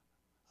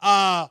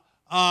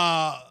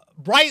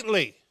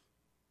brightly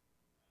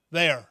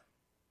there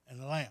in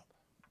the lamp.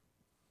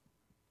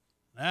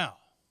 Now,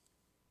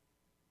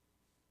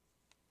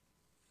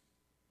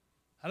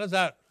 how does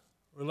that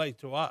relate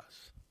to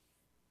us?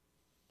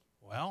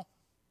 Well,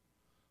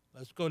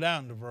 let's go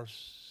down to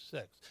verse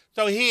 6.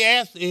 So he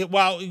asked,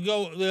 well, you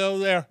go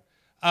there.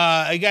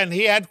 Again,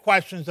 he had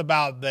questions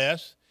about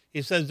this.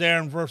 He says there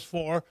in verse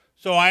 4,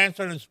 so I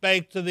answered and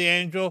spake to the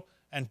angel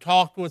and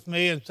talked with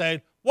me and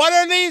said, what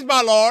are these,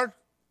 my Lord?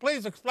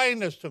 Please explain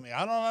this to me.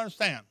 I don't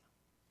understand.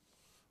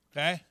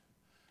 Okay?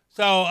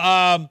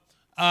 So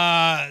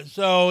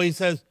he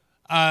says,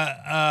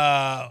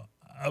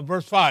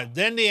 verse 5,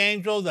 then the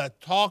angel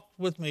that talked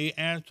with me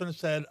answered and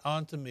said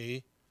unto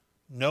me,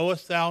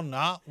 knowest thou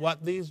not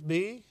what these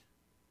be?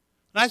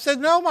 And I said,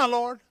 no, my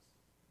Lord.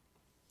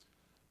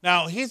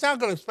 Now, he's not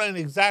going to explain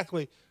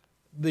exactly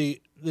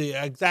the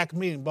exact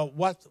meaning, but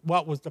what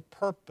was the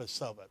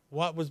purpose of it?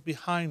 What was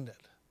behind it?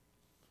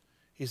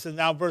 He said,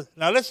 now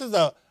this is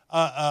a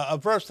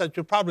verse that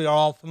you probably are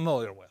all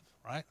familiar with,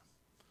 right?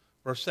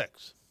 Verse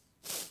 6.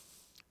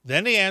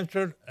 Then he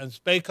answered and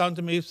spake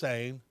unto me,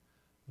 saying,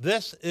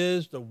 this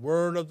is the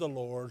word of the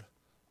Lord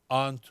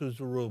unto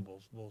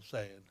Zerubbabel,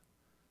 saying,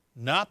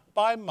 not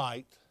by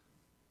might,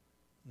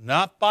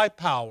 not by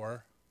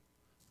power,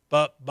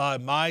 but by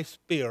my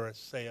spirit,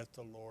 saith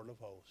the Lord of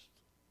hosts.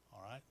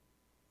 All right?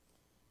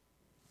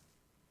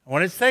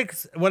 When it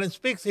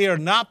speaks here,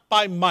 not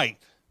by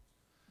might,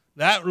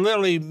 that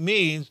literally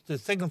means to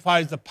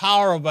signify the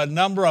power of a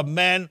number of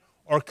men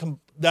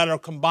that are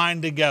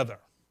combined together.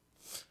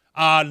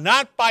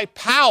 Not by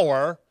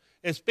power,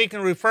 it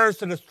speaking refers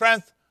to the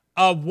strength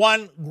of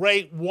one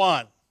great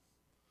one.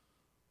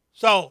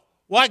 So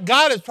what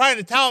God is trying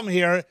to tell him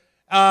here,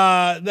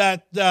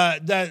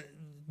 that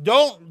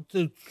don't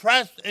to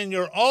trust in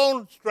your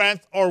own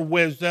strength or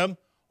wisdom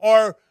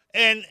or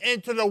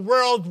into the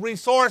world's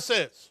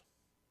resources.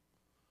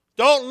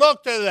 Don't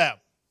look to them.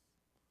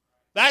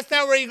 That's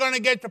not where you're going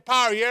to get your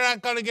power. You're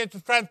not going to get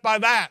your strength by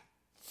that.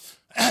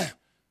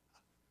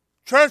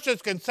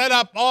 Churches can set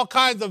up all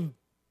kinds of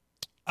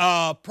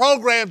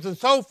programs and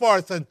so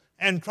forth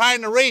and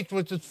trying to reach,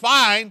 which is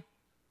fine.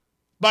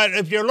 But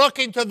if you're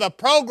looking to the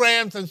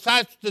programs and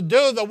such to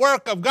do the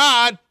work of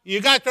God,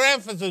 you got your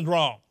emphasis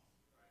wrong.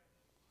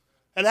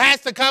 It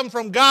has to come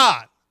from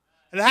God.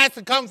 It has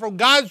to come from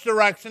God's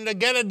direction to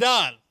get it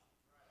done.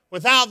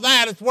 Without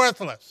that, it's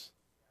worthless.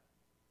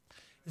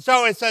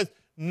 So it says,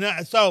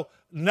 so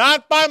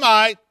not by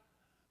might,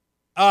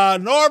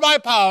 nor by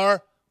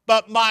power,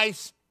 but my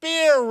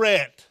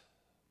Spirit.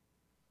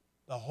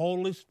 The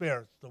Holy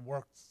Spirit,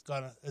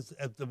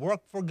 if the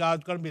work for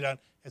God's going to be done,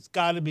 it's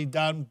got to be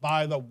done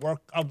by the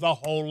work of the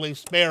Holy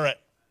Spirit.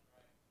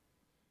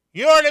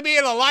 You are to be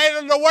the light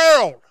of the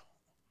world.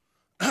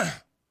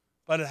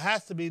 But it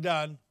has to be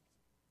done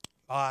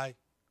by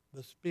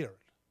the Spirit,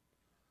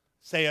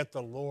 saith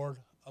the Lord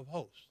of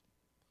hosts.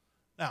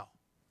 Now,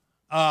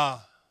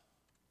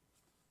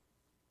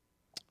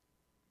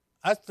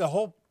 that's the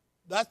whole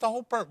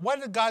purpose. Why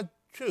did God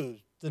choose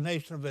the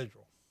nation of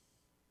Israel?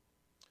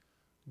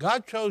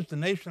 God chose the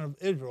nation of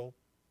Israel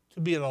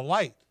to be a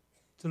light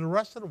to the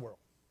rest of the world.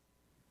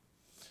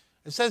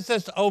 It says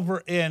this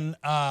over in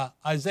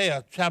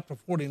Isaiah chapter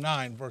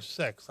 49, verse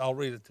 6. I'll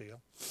read it to you.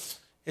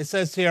 It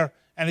says here,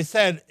 and he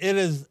said, it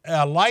is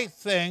a light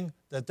thing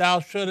that thou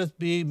shouldest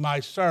be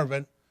my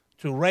servant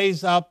to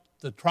raise up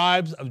the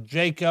tribes of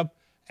Jacob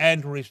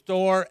and to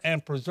restore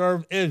and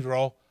preserve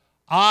Israel.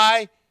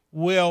 I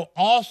will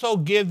also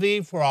give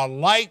thee for a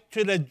light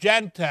to the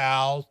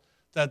Gentiles,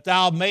 that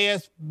thou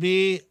mayest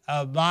be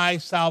of my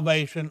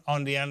salvation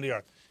on the end of the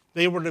earth.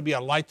 They were to be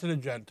a light to the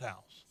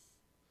Gentiles.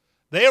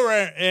 They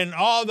were in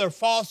all their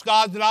false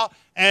gods and all,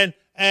 and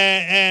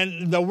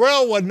the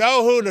world would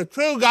know who the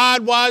true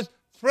God was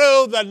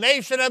through the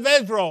nation of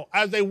Israel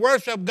as they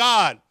worship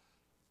God.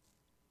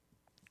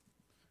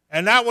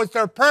 And that was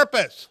their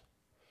purpose.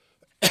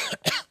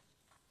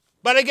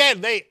 But again,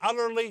 they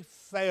utterly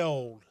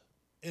failed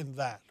in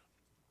that.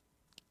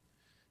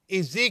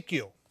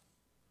 Ezekiel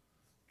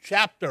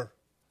chapter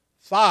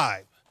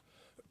 5.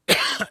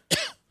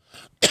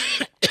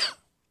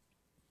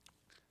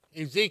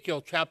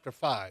 Ezekiel chapter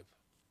 5.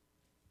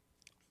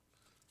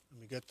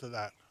 Let me get to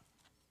that.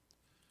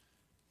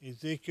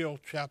 Ezekiel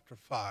chapter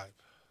 5.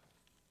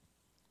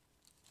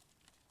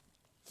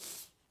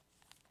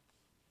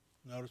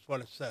 Notice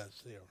what it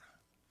says here.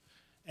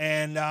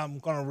 And I'm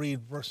going to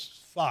read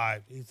verse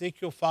 5.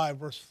 Ezekiel 5,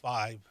 verse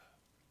 5.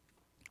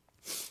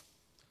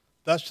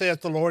 Thus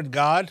saith the Lord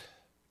God,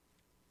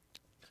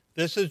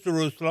 this is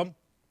Jerusalem.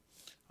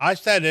 I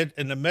set it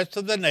in the midst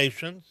of the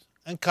nations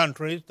and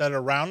countries that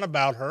are round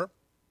about her,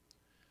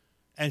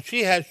 and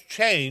she has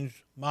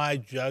changed my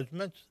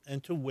judgments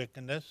into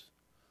wickedness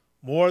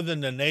more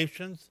than the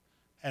nations,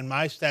 and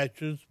my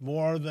statutes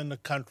more than the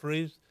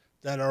countries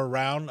that are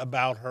round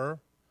about her.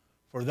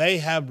 For they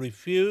have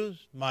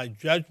refused my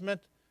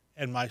judgment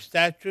and my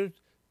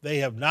statutes. They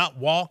have not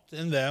walked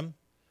in them.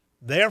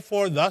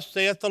 Therefore, thus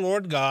saith the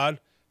Lord God,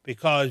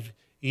 because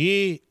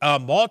ye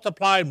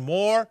multiplied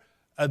more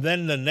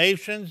than the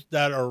nations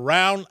that are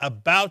round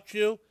about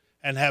you,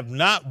 and have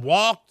not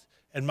walked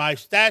in my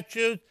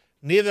statutes,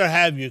 neither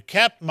have you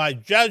kept my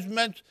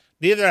judgments,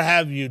 neither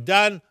have you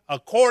done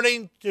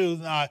according to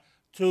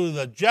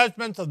the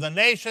judgments of the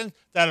nations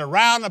that are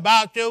round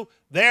about you.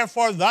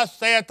 Therefore, thus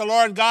saith the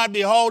Lord God,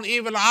 behold,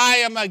 even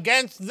I am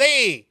against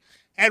thee,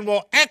 and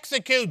will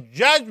execute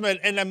judgment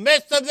in the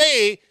midst of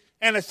thee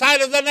in the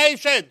sight of the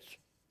nations.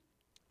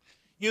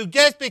 You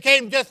just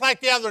became just like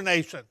the other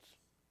nations.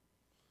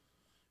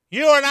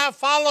 You are not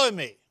following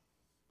me.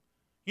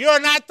 You are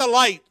not the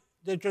light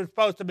that you're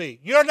supposed to be.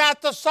 You're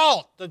not the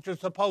salt that you're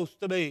supposed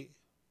to be.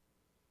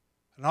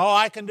 And all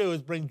I can do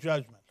is bring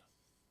judgment.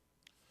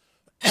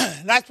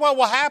 That's what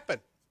will happen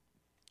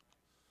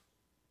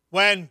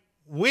when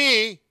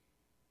we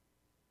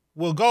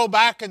will go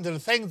back into the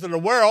things of the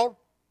world.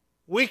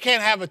 We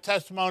can't have a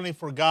testimony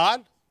for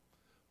God.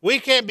 We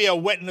can't be a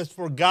witness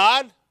for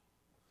God.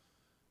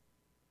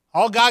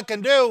 All God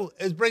can do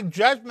is bring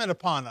judgment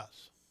upon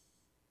us.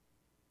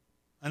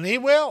 And he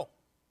will.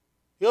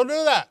 He'll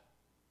do that.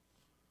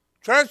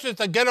 Churches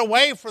that get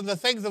away from the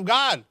things of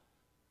God,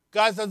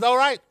 God says, all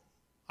right,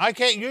 I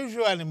can't use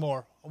you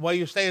anymore while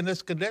you stay in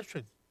this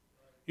condition.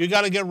 You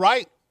got to get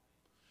right.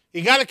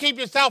 You got to keep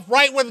yourself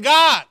right with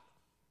God.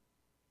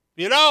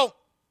 If you don't,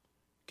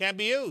 can't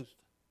be used.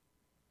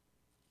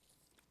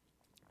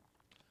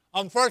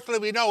 Unfortunately,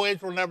 we know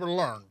Israel never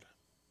learned.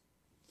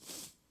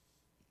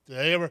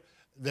 Did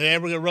they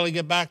ever really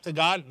get back to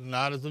God?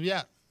 Not as of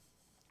yet.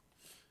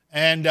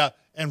 And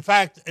in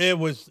fact, it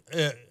was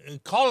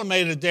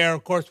culminated there,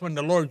 of course, when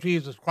the Lord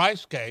Jesus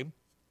Christ came.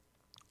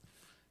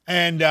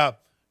 And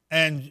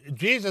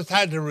Jesus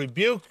had to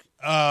rebuke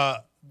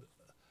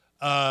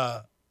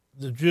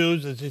the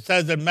Jews, as he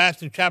says in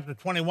Matthew chapter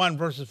 21,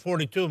 verses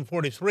 42 and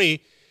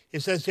 43.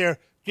 It says here,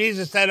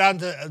 Jesus said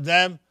unto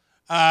them,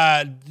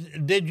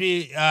 did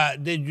ye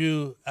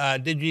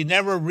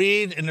never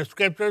read in the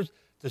scriptures,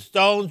 the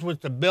stones which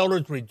the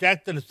builders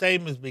rejected, the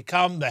same has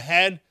become the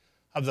head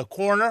of the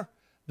corner?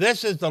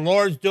 This is the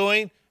Lord's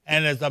doing,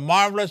 and is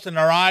marvelous in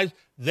our eyes.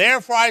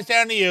 Therefore I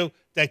say unto you,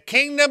 the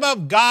kingdom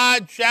of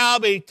God shall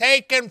be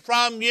taken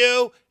from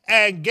you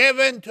and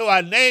given to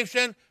a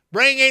nation,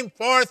 bringing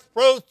forth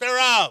fruits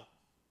thereof.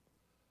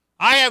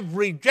 I have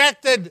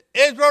rejected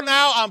Israel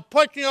now. I'm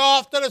putting you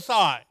off to the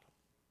side.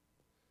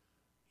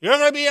 You're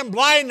going to be in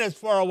blindness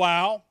for a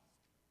while,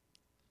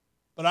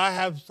 but I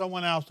have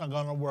someone else I'm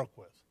going to work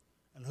with.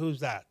 And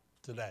who's that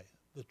today?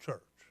 The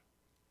church.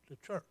 The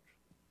church.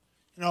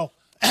 You know,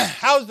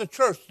 how's the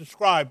church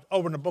described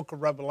over in the book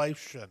of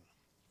Revelation?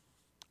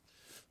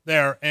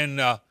 There in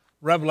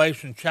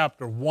Revelation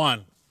chapter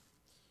 1.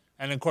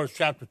 And, of course,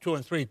 chapter 2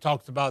 and 3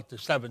 talks about the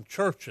seven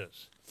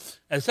churches.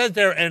 It says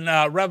there in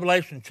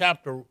Revelation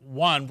chapter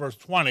 1, verse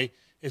 20,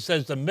 it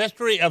says, the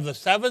mystery of the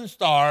seven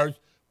stars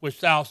which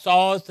thou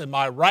sawest in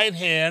my right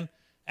hand,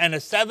 and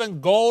the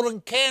seven golden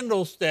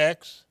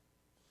candlesticks.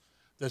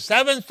 The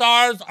seven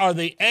stars are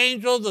the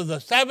angels of the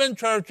seven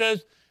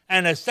churches,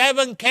 and the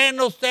seven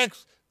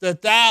candlesticks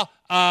which thou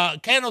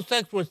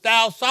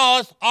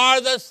sawest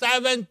are the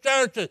seven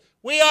churches.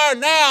 We are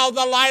now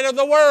the light of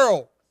the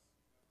world.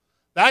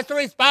 That's the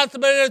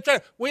responsibility of the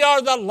church. We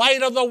are the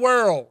light of the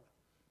world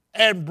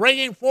and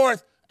bringing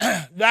forth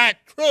that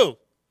truth.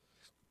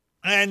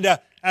 And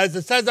as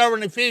it says over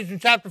in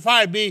Ephesians chapter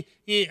 5,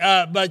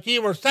 but ye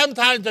were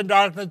sometimes in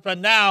darkness, but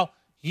now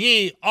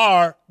ye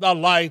are the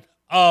light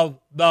of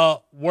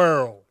the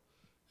world.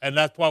 And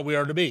that's what we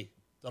are to be,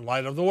 the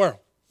light of the world.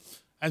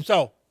 And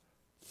so,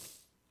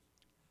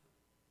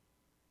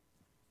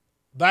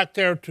 back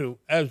there to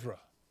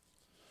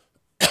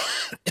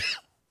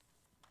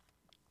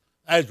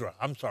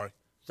Zechariah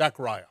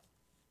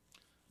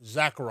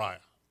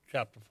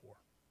chapter 4.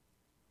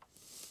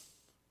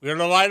 We are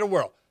the light of the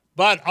world.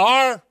 But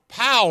our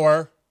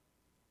power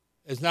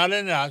is not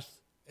in us.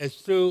 It's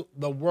through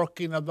the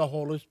working of the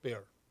Holy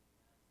Spirit.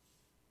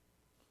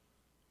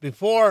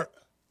 Before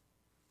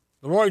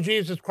the Lord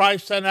Jesus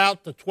Christ sent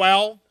out the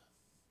 12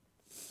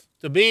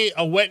 to be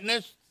a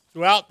witness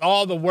throughout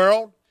all the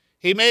world,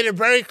 he made it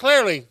very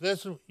clearly.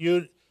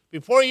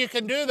 Before you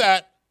can do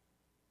that,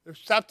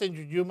 there's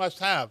something you must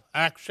have.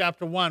 Acts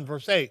chapter 1,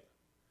 verse 8.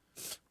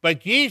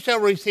 But ye shall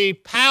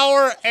receive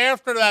power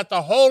after that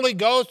the Holy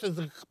Ghost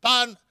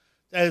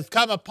has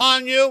come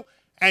upon you,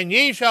 and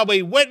ye shall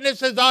be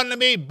witnesses unto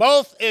me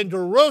both in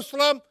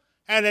Jerusalem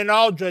and in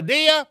all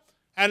Judea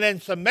and in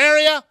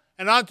Samaria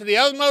and unto the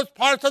uttermost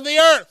parts of the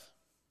earth.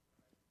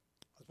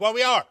 That's what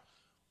we are.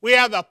 We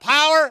have the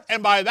power,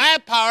 and by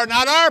that power,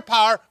 not our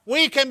power,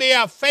 we can be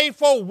a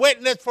faithful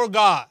witness for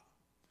God.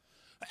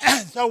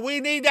 So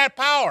we need that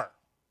power.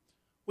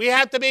 We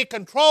have to be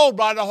controlled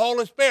by the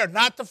Holy Spirit,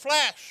 not the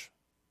flesh.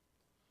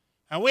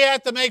 And we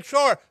have to make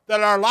sure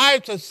that our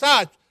lives are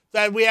such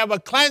that we have a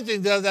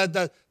cleansing so that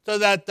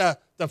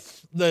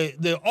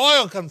the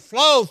oil can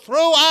flow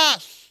through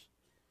us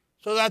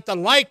so that the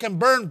light can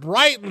burn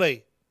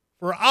brightly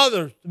for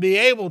others to be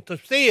able to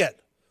see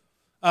it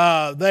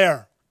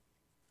there.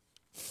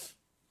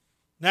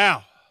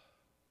 Now,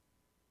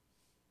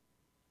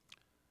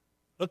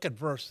 look at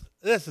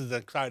this is an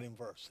exciting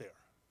verse here.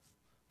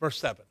 Verse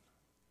 7.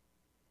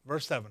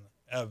 Verse 7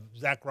 of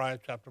Zechariah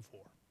chapter 4.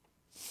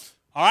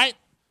 All right?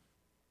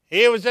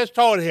 He was just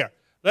told here,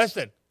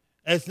 listen,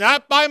 it's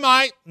not by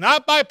might,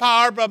 not by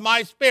power, but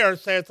my spirit,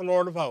 saith the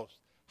Lord of hosts.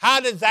 How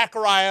did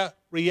Zechariah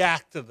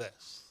react to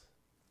this?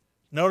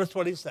 Notice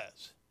what he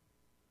says.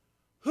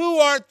 Who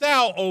art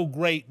thou, O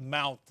great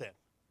mountain?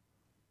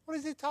 What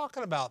is he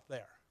talking about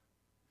there?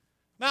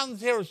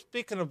 Mountains here is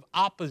speaking of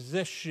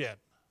opposition.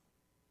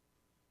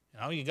 You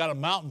know, you got a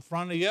mountain in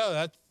front of you,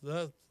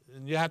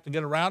 and you have to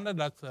get around it,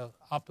 that's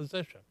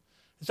opposition.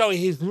 So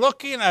he's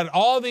looking at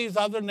all these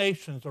other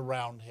nations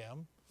around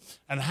him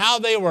and how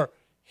they were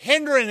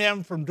hindering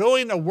him from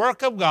doing the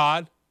work of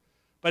God.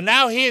 But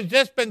now he has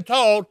just been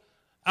told,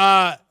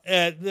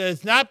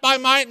 it's not by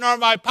might nor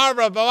by power,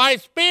 but by my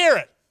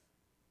spirit.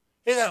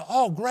 He said,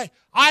 oh, great.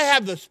 I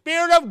have the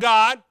Spirit of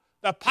God,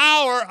 the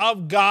power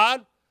of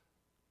God.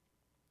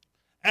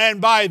 And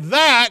by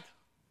that,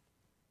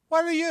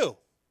 what are you?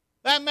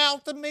 That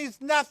mountain means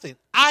nothing.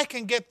 I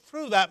can get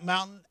through that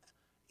mountain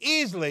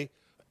easily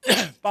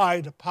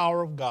by the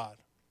power of God.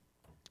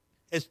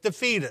 It's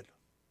defeated.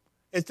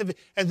 And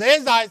in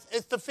his eyes,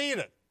 it's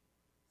defeated.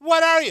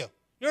 What are you?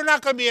 You're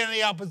not going to be in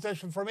any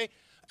opposition for me.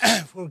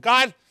 For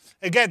God,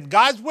 again,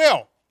 God's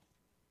will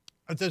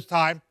at this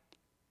time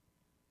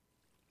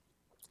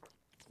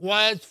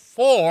was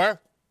for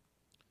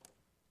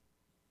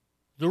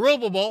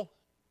Zerubbabel,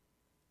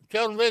 the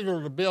children of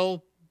Israel, to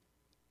build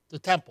the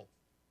temple.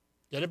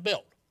 Get it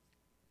built.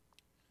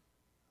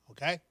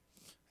 Okay?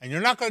 And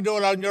you're not going to do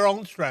it on your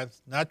own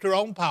strength, not your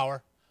own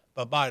power,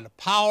 but by the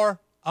power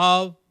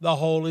of the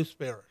Holy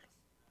Spirit.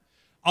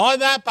 On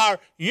that power,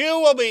 you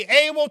will be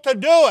able to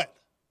do it.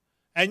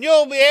 And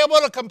you'll be able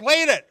to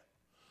complete it.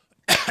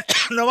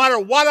 No matter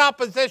what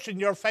opposition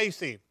you're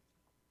facing.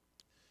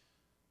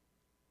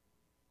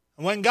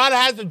 And when God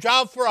has a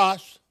job for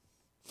us,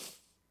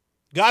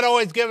 God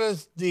always gives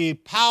us the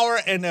power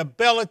and the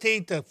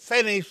ability to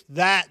finish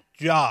that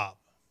job.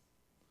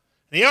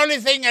 The only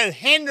thing that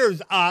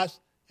hinders us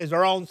is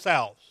our own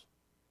selves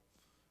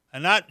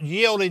and not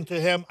yielding to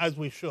him as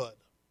we should.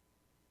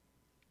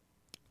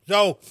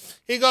 So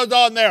he goes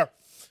on there.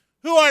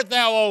 Who art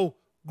thou, O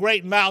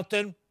great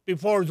mountain,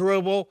 before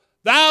Zerubbabel?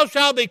 Thou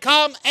shalt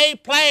become a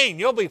plain.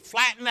 You'll be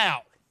flattened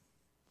out.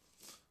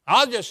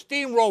 I'll just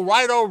steamroll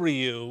right over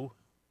you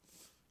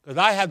because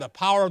I have the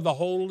power of the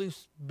Holy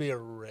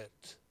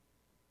Spirit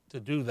to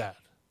do that.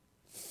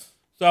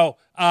 So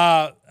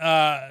thou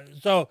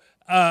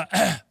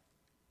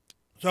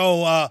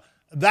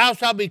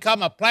shalt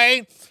become a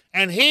plain,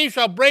 and he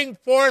shall bring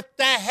forth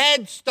the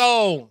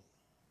headstone.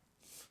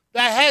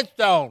 The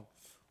headstone.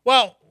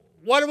 Well,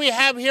 what do we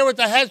have here with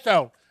the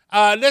headstone?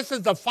 This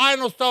is the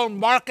final stone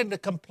marking the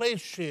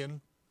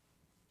completion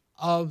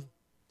of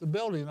the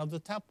building of the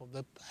temple,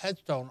 the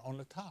headstone on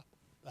the top,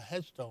 the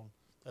headstone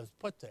that's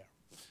put there.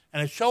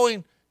 And it's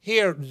showing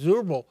here,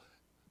 Zerubbabel,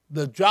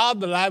 the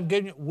job that I've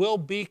given you will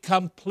be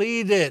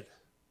completed.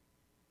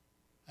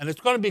 And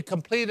it's going to be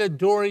completed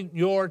during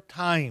your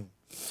time.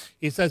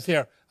 He says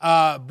here,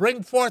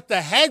 bring forth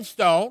the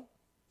headstone,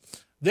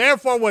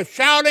 therefore with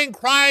shouting,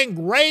 crying,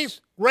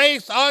 grace,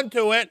 grace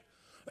unto it.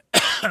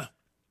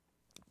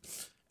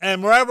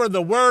 And wherever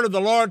the word of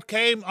the Lord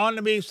came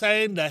unto me,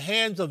 saying, the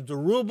hands of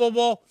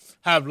Zerubbabel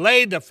have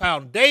laid the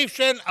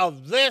foundation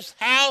of this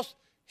house,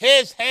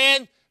 his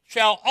hand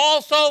shall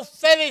also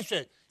finish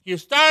it. You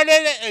started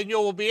it, and you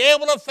will be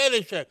able to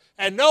finish it.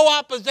 And no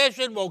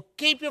opposition will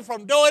keep you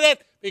from doing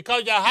it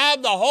because you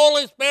have the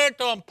Holy Spirit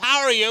to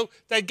empower you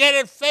to get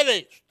it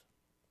finished.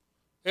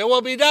 It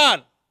will be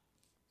done.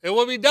 It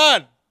will be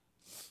done.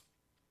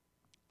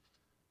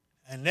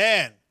 And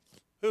then,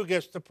 who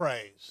gets the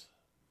praise?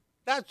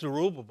 Not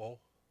Zerubbabel.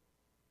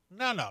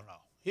 No.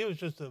 He was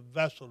just a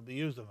vessel to be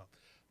used of him.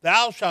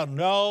 Thou shalt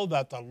know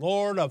that the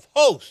Lord of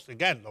hosts,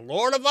 again, the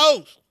Lord of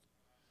hosts,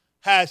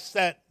 has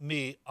sent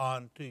me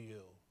unto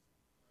you.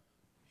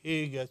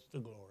 He gets the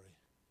glory.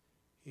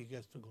 He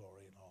gets the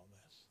glory in all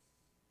this.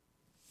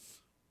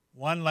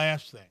 One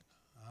last thing.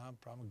 I'm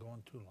probably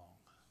going too long.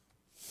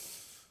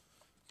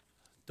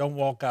 Don't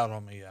walk out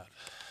on me yet.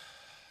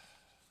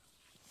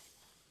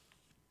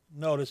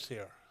 Notice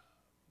here.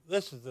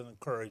 This is an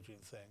encouraging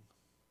thing.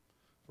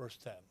 Verse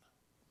 10.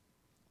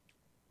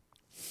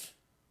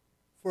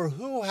 For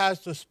who has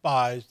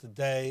despised the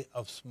day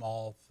of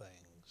small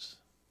things?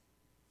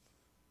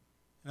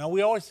 Now,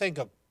 we always think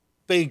of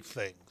big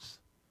things.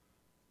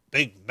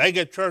 Big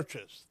mega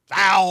churches.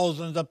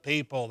 Thousands of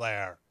people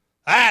there.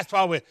 That's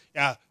why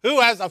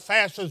who has the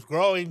fastest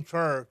growing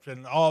church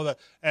and all that.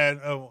 And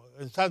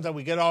sometimes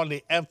we get all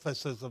the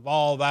emphasis of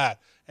all that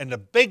and the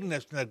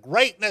bigness and the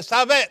greatness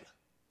of it.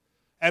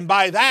 And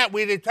by that,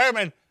 we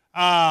determine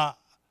how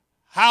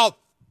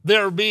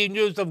they're being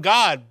used of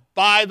God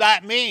by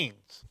that means.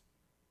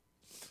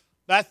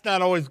 That's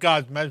not always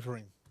God's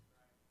measuring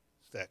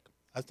stick.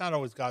 That's not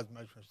always God's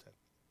measuring stick.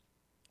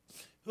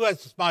 Who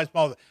has despised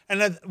small things? And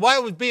then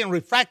what was being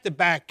reflected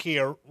back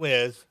here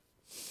was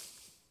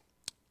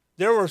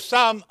there were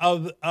some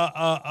of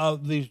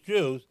these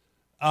Jews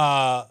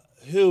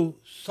who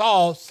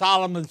saw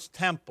Solomon's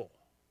temple.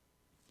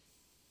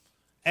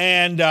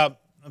 And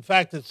in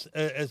fact,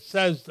 it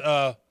says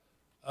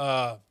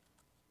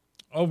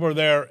over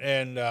there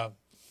in, let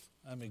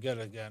me get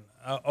it again,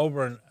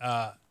 over in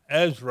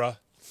Ezra,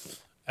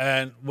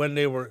 and when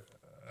they were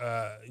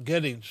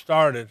getting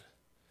started,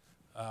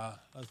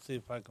 let's see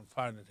if I can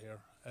find it here.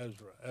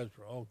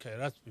 Ezra. Okay,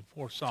 that's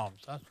before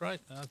Psalms. That's right.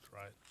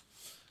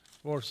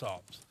 Before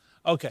Psalms.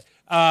 Okay.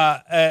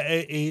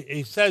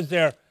 He says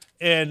there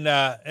in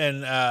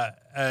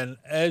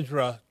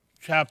Ezra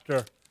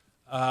chapter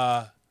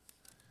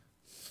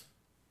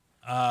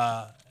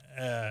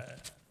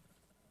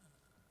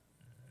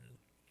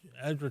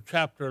Ezra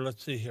chapter.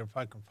 Let's see here if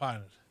I can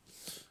find it.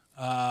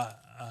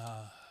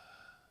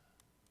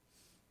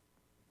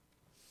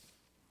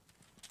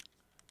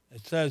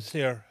 It says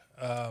here.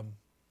 No,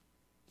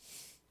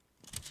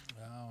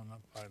 I'm not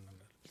finding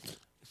it.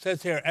 It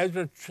says here,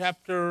 Ezra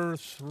chapter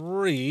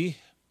 3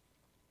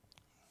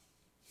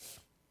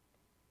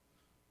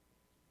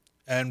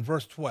 and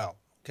verse 12.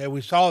 Okay,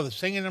 we saw the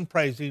singing and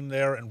praising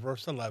there in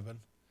verse 11.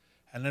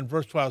 And then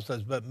verse 12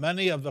 says, but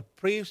many of the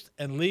priests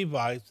and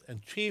Levites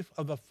and chief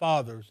of the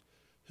fathers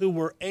who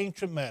were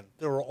ancient men,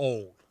 they were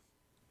old,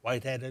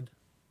 white-headed,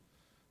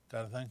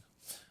 kind of thing,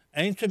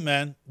 ancient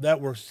men that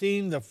were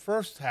seeing the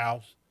first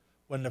house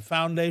when the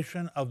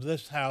foundation of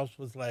this house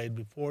was laid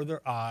before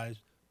their eyes,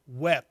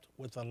 wept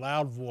with a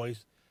loud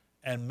voice,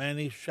 and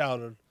many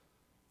shouted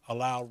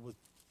aloud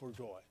for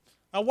joy.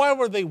 Now, why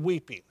were they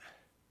weeping?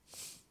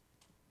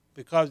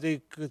 Because they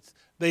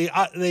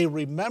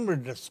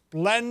remembered the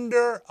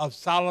splendor of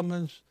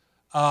Solomon's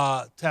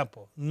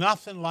temple.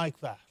 Nothing like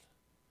that.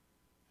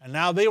 And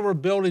now they were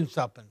building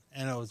something,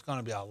 and it was going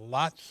to be a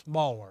lot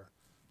smaller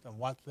than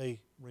what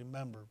they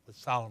remembered with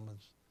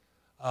Solomon's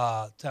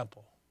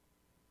temple.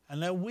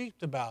 And they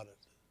wept about it.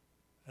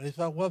 And they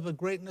thought, well, the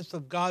greatness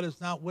of God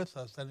is not with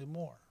us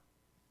anymore.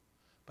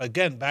 But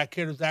again, back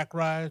here to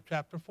Zechariah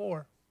chapter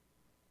 4.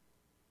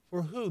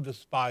 For who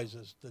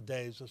despises the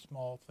days of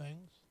small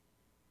things?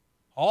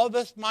 All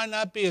this might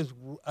not be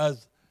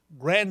as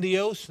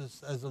grandiose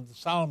as the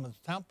Solomon's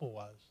temple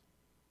was.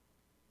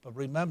 But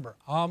remember,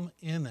 I'm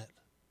in it,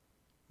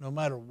 no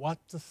matter what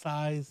the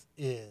size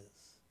is.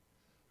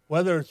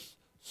 Whether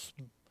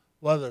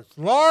it's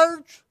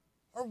large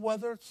or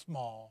whether it's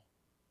small.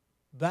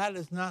 That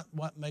is not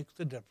what makes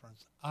the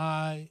difference.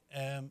 I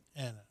am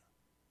in it.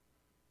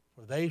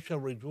 For they shall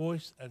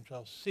rejoice and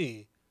shall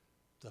see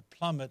the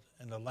plummet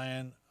in the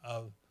land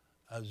of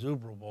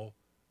Zerubbabel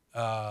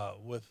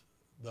with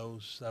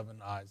those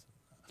 7 eyes.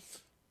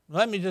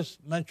 Let me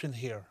just mention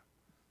here,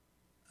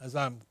 as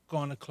I'm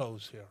going to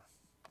close here,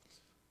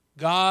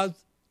 God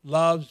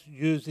loves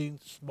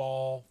using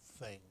small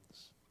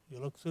things. You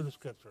look through the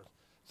scriptures.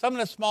 Some of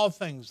the small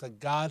things that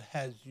God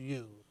has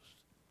used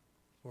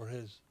for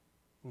his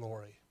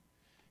glory.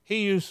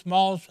 He used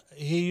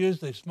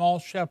a small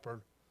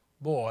shepherd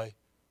boy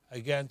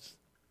against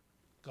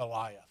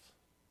Goliath,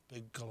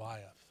 big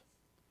Goliath.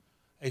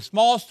 A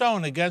small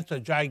stone against a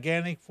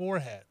gigantic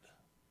forehead.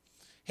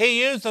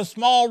 He used a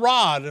small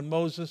rod in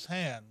Moses'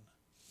 hand.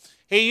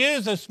 He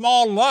used a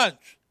small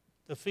lunch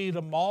to feed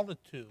a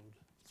multitude.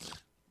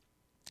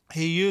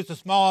 He used a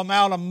small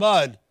amount of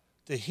mud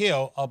to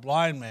heal a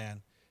blind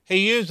man.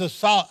 He used a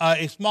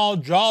small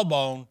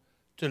jawbone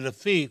to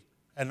defeat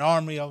an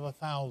army of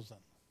 1,000.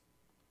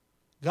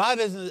 God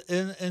isn't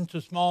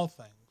into small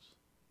things.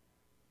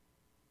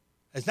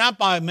 It's not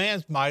by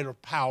man's might or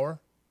power,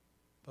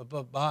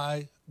 but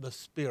by the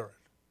Spirit.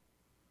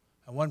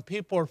 And when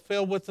people are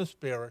filled with the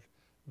Spirit,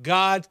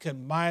 God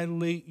can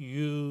mightily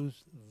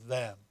use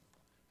them.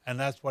 And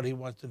that's what he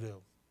wants to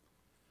do.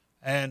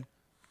 And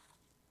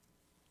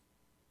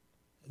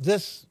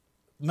this,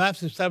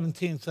 Matthew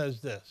 17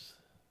 says this.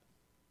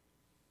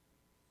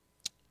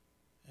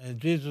 And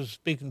Jesus was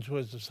speaking to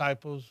his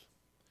disciples.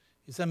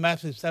 He said,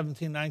 Matthew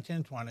 17, 19,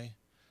 and 20.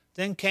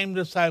 Then came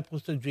the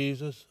disciples to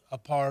Jesus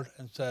apart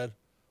and said,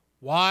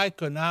 why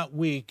could not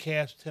we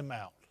cast him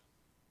out?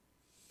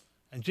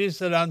 And Jesus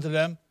said unto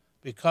them,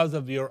 because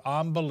of your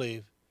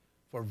unbelief.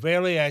 For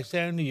verily I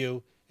say unto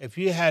you, if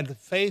you had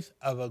faith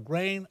of a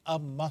grain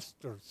of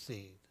mustard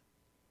seed,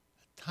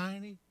 a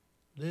tiny,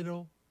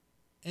 little,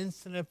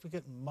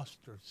 insignificant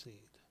mustard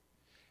seed.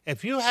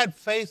 If you had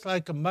faith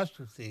like a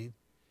mustard seed,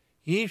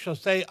 ye shall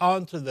say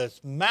unto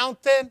this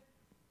mountain,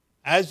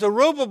 as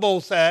Zerubbabel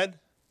said,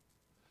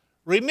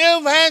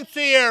 remove hence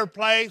to your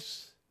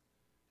place,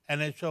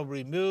 and it shall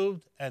be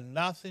removed, and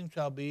nothing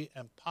shall be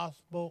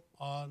impossible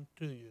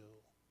unto you.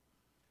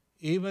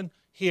 Even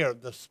here,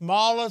 the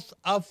smallest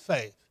of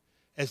faith.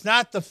 It's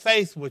not the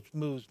faith which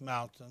moves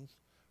mountains.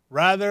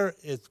 Rather,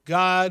 it's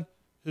God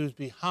who's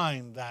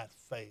behind that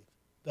faith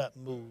that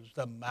moves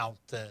the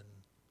mountain.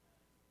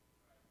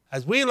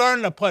 As we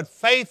learn to put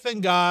faith in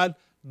God,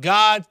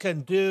 God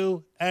can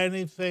do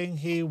anything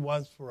he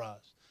wants for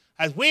us.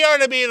 as we are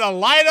to be the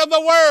light of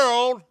the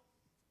world,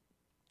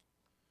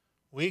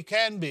 we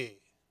can be,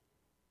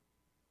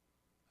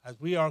 as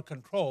we are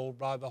controlled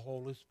by the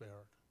Holy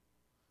Spirit.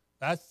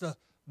 That's the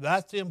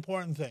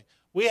important thing.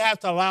 We have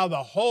to allow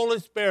the Holy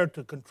Spirit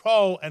to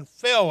control and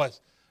fill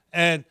us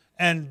and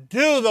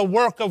do the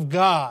work of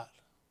God.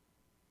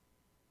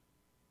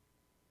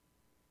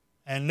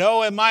 And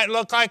no, it might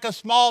look like a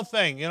small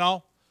thing, you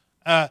know.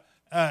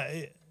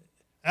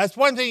 That's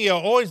one thing you'll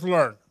always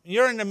learn.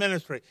 You're in the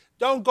ministry.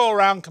 Don't go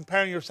around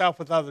comparing yourself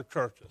with other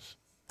churches.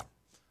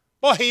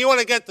 Boy, you want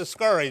to get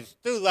discouraged,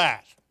 do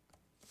that.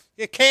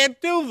 You can't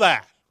do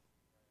that.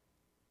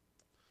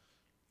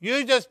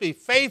 You just be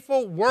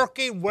faithful,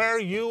 working where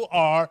you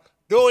are,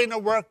 doing the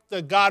work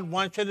that God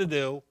wants you to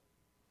do,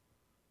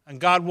 and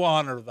God will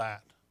honor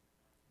that.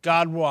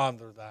 God will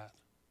honor that.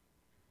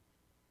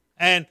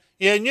 And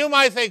you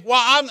might think,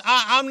 well,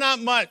 I'm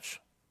not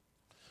much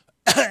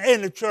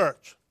in the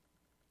church.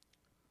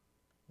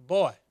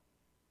 Boy,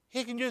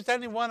 he can use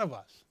any one of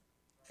us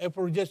if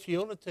we're just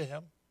yielded to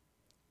him.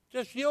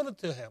 Just yield it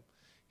to him.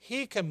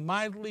 He can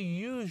mightily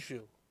use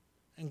you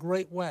in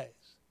great ways.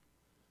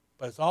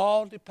 But it's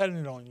all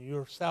dependent on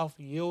yourself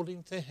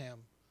yielding to him,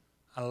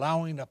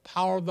 allowing the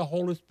power of the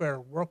Holy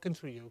Spirit working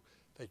through you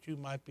that you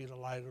might be the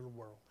light of the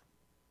world.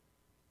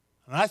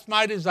 And that's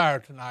my desire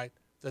tonight,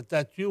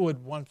 that you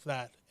would want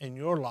that in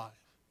your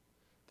life,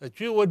 that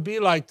you would be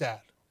like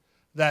that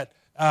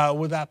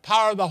with that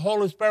power of the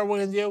Holy Spirit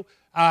within you,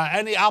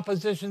 any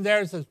opposition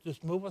there says,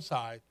 just move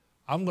aside.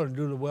 I'm going to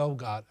do the will of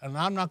God, and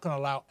I'm not going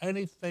to allow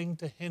anything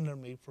to hinder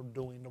me from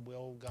doing the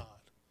will of God.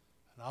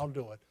 And I'll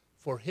do it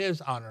for his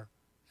honor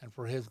and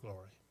for his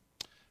glory.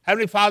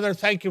 Heavenly Father,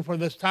 thank you for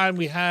this time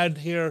we had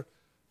here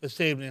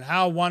this evening.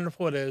 How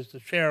wonderful it is to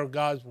share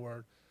God's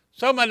word.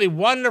 So many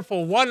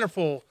wonderful,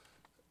 wonderful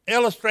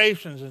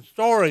illustrations and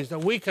stories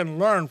that we can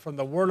learn from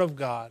the word of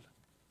God.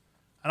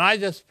 And I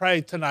just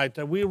pray tonight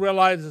that we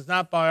realize it's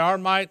not by our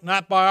might,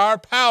 not by our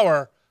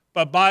power,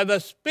 but by the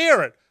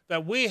Spirit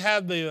that we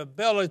have the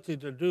ability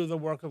to do the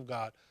work of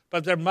God.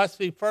 But there must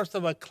be first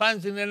of a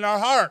cleansing in our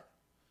heart.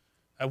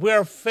 If we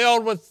are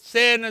filled with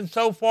sin and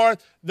so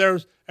forth,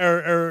 there's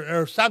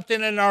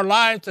something in our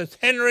lives that's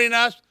hindering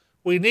us,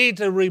 we need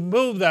to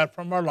remove that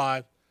from our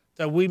life,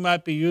 that we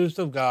might be used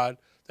of God,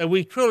 that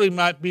we truly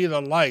might be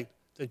the light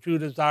that you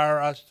desire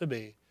us to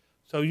be.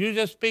 So you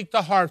just speak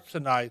to hearts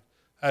tonight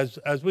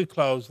as we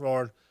close,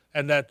 Lord,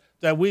 and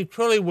that we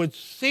truly would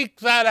seek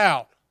that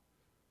out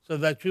so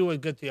that you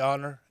would get the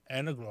honor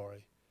and the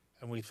glory.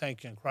 And we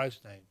thank you in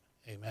Christ's name.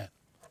 Amen.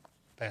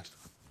 Pastor.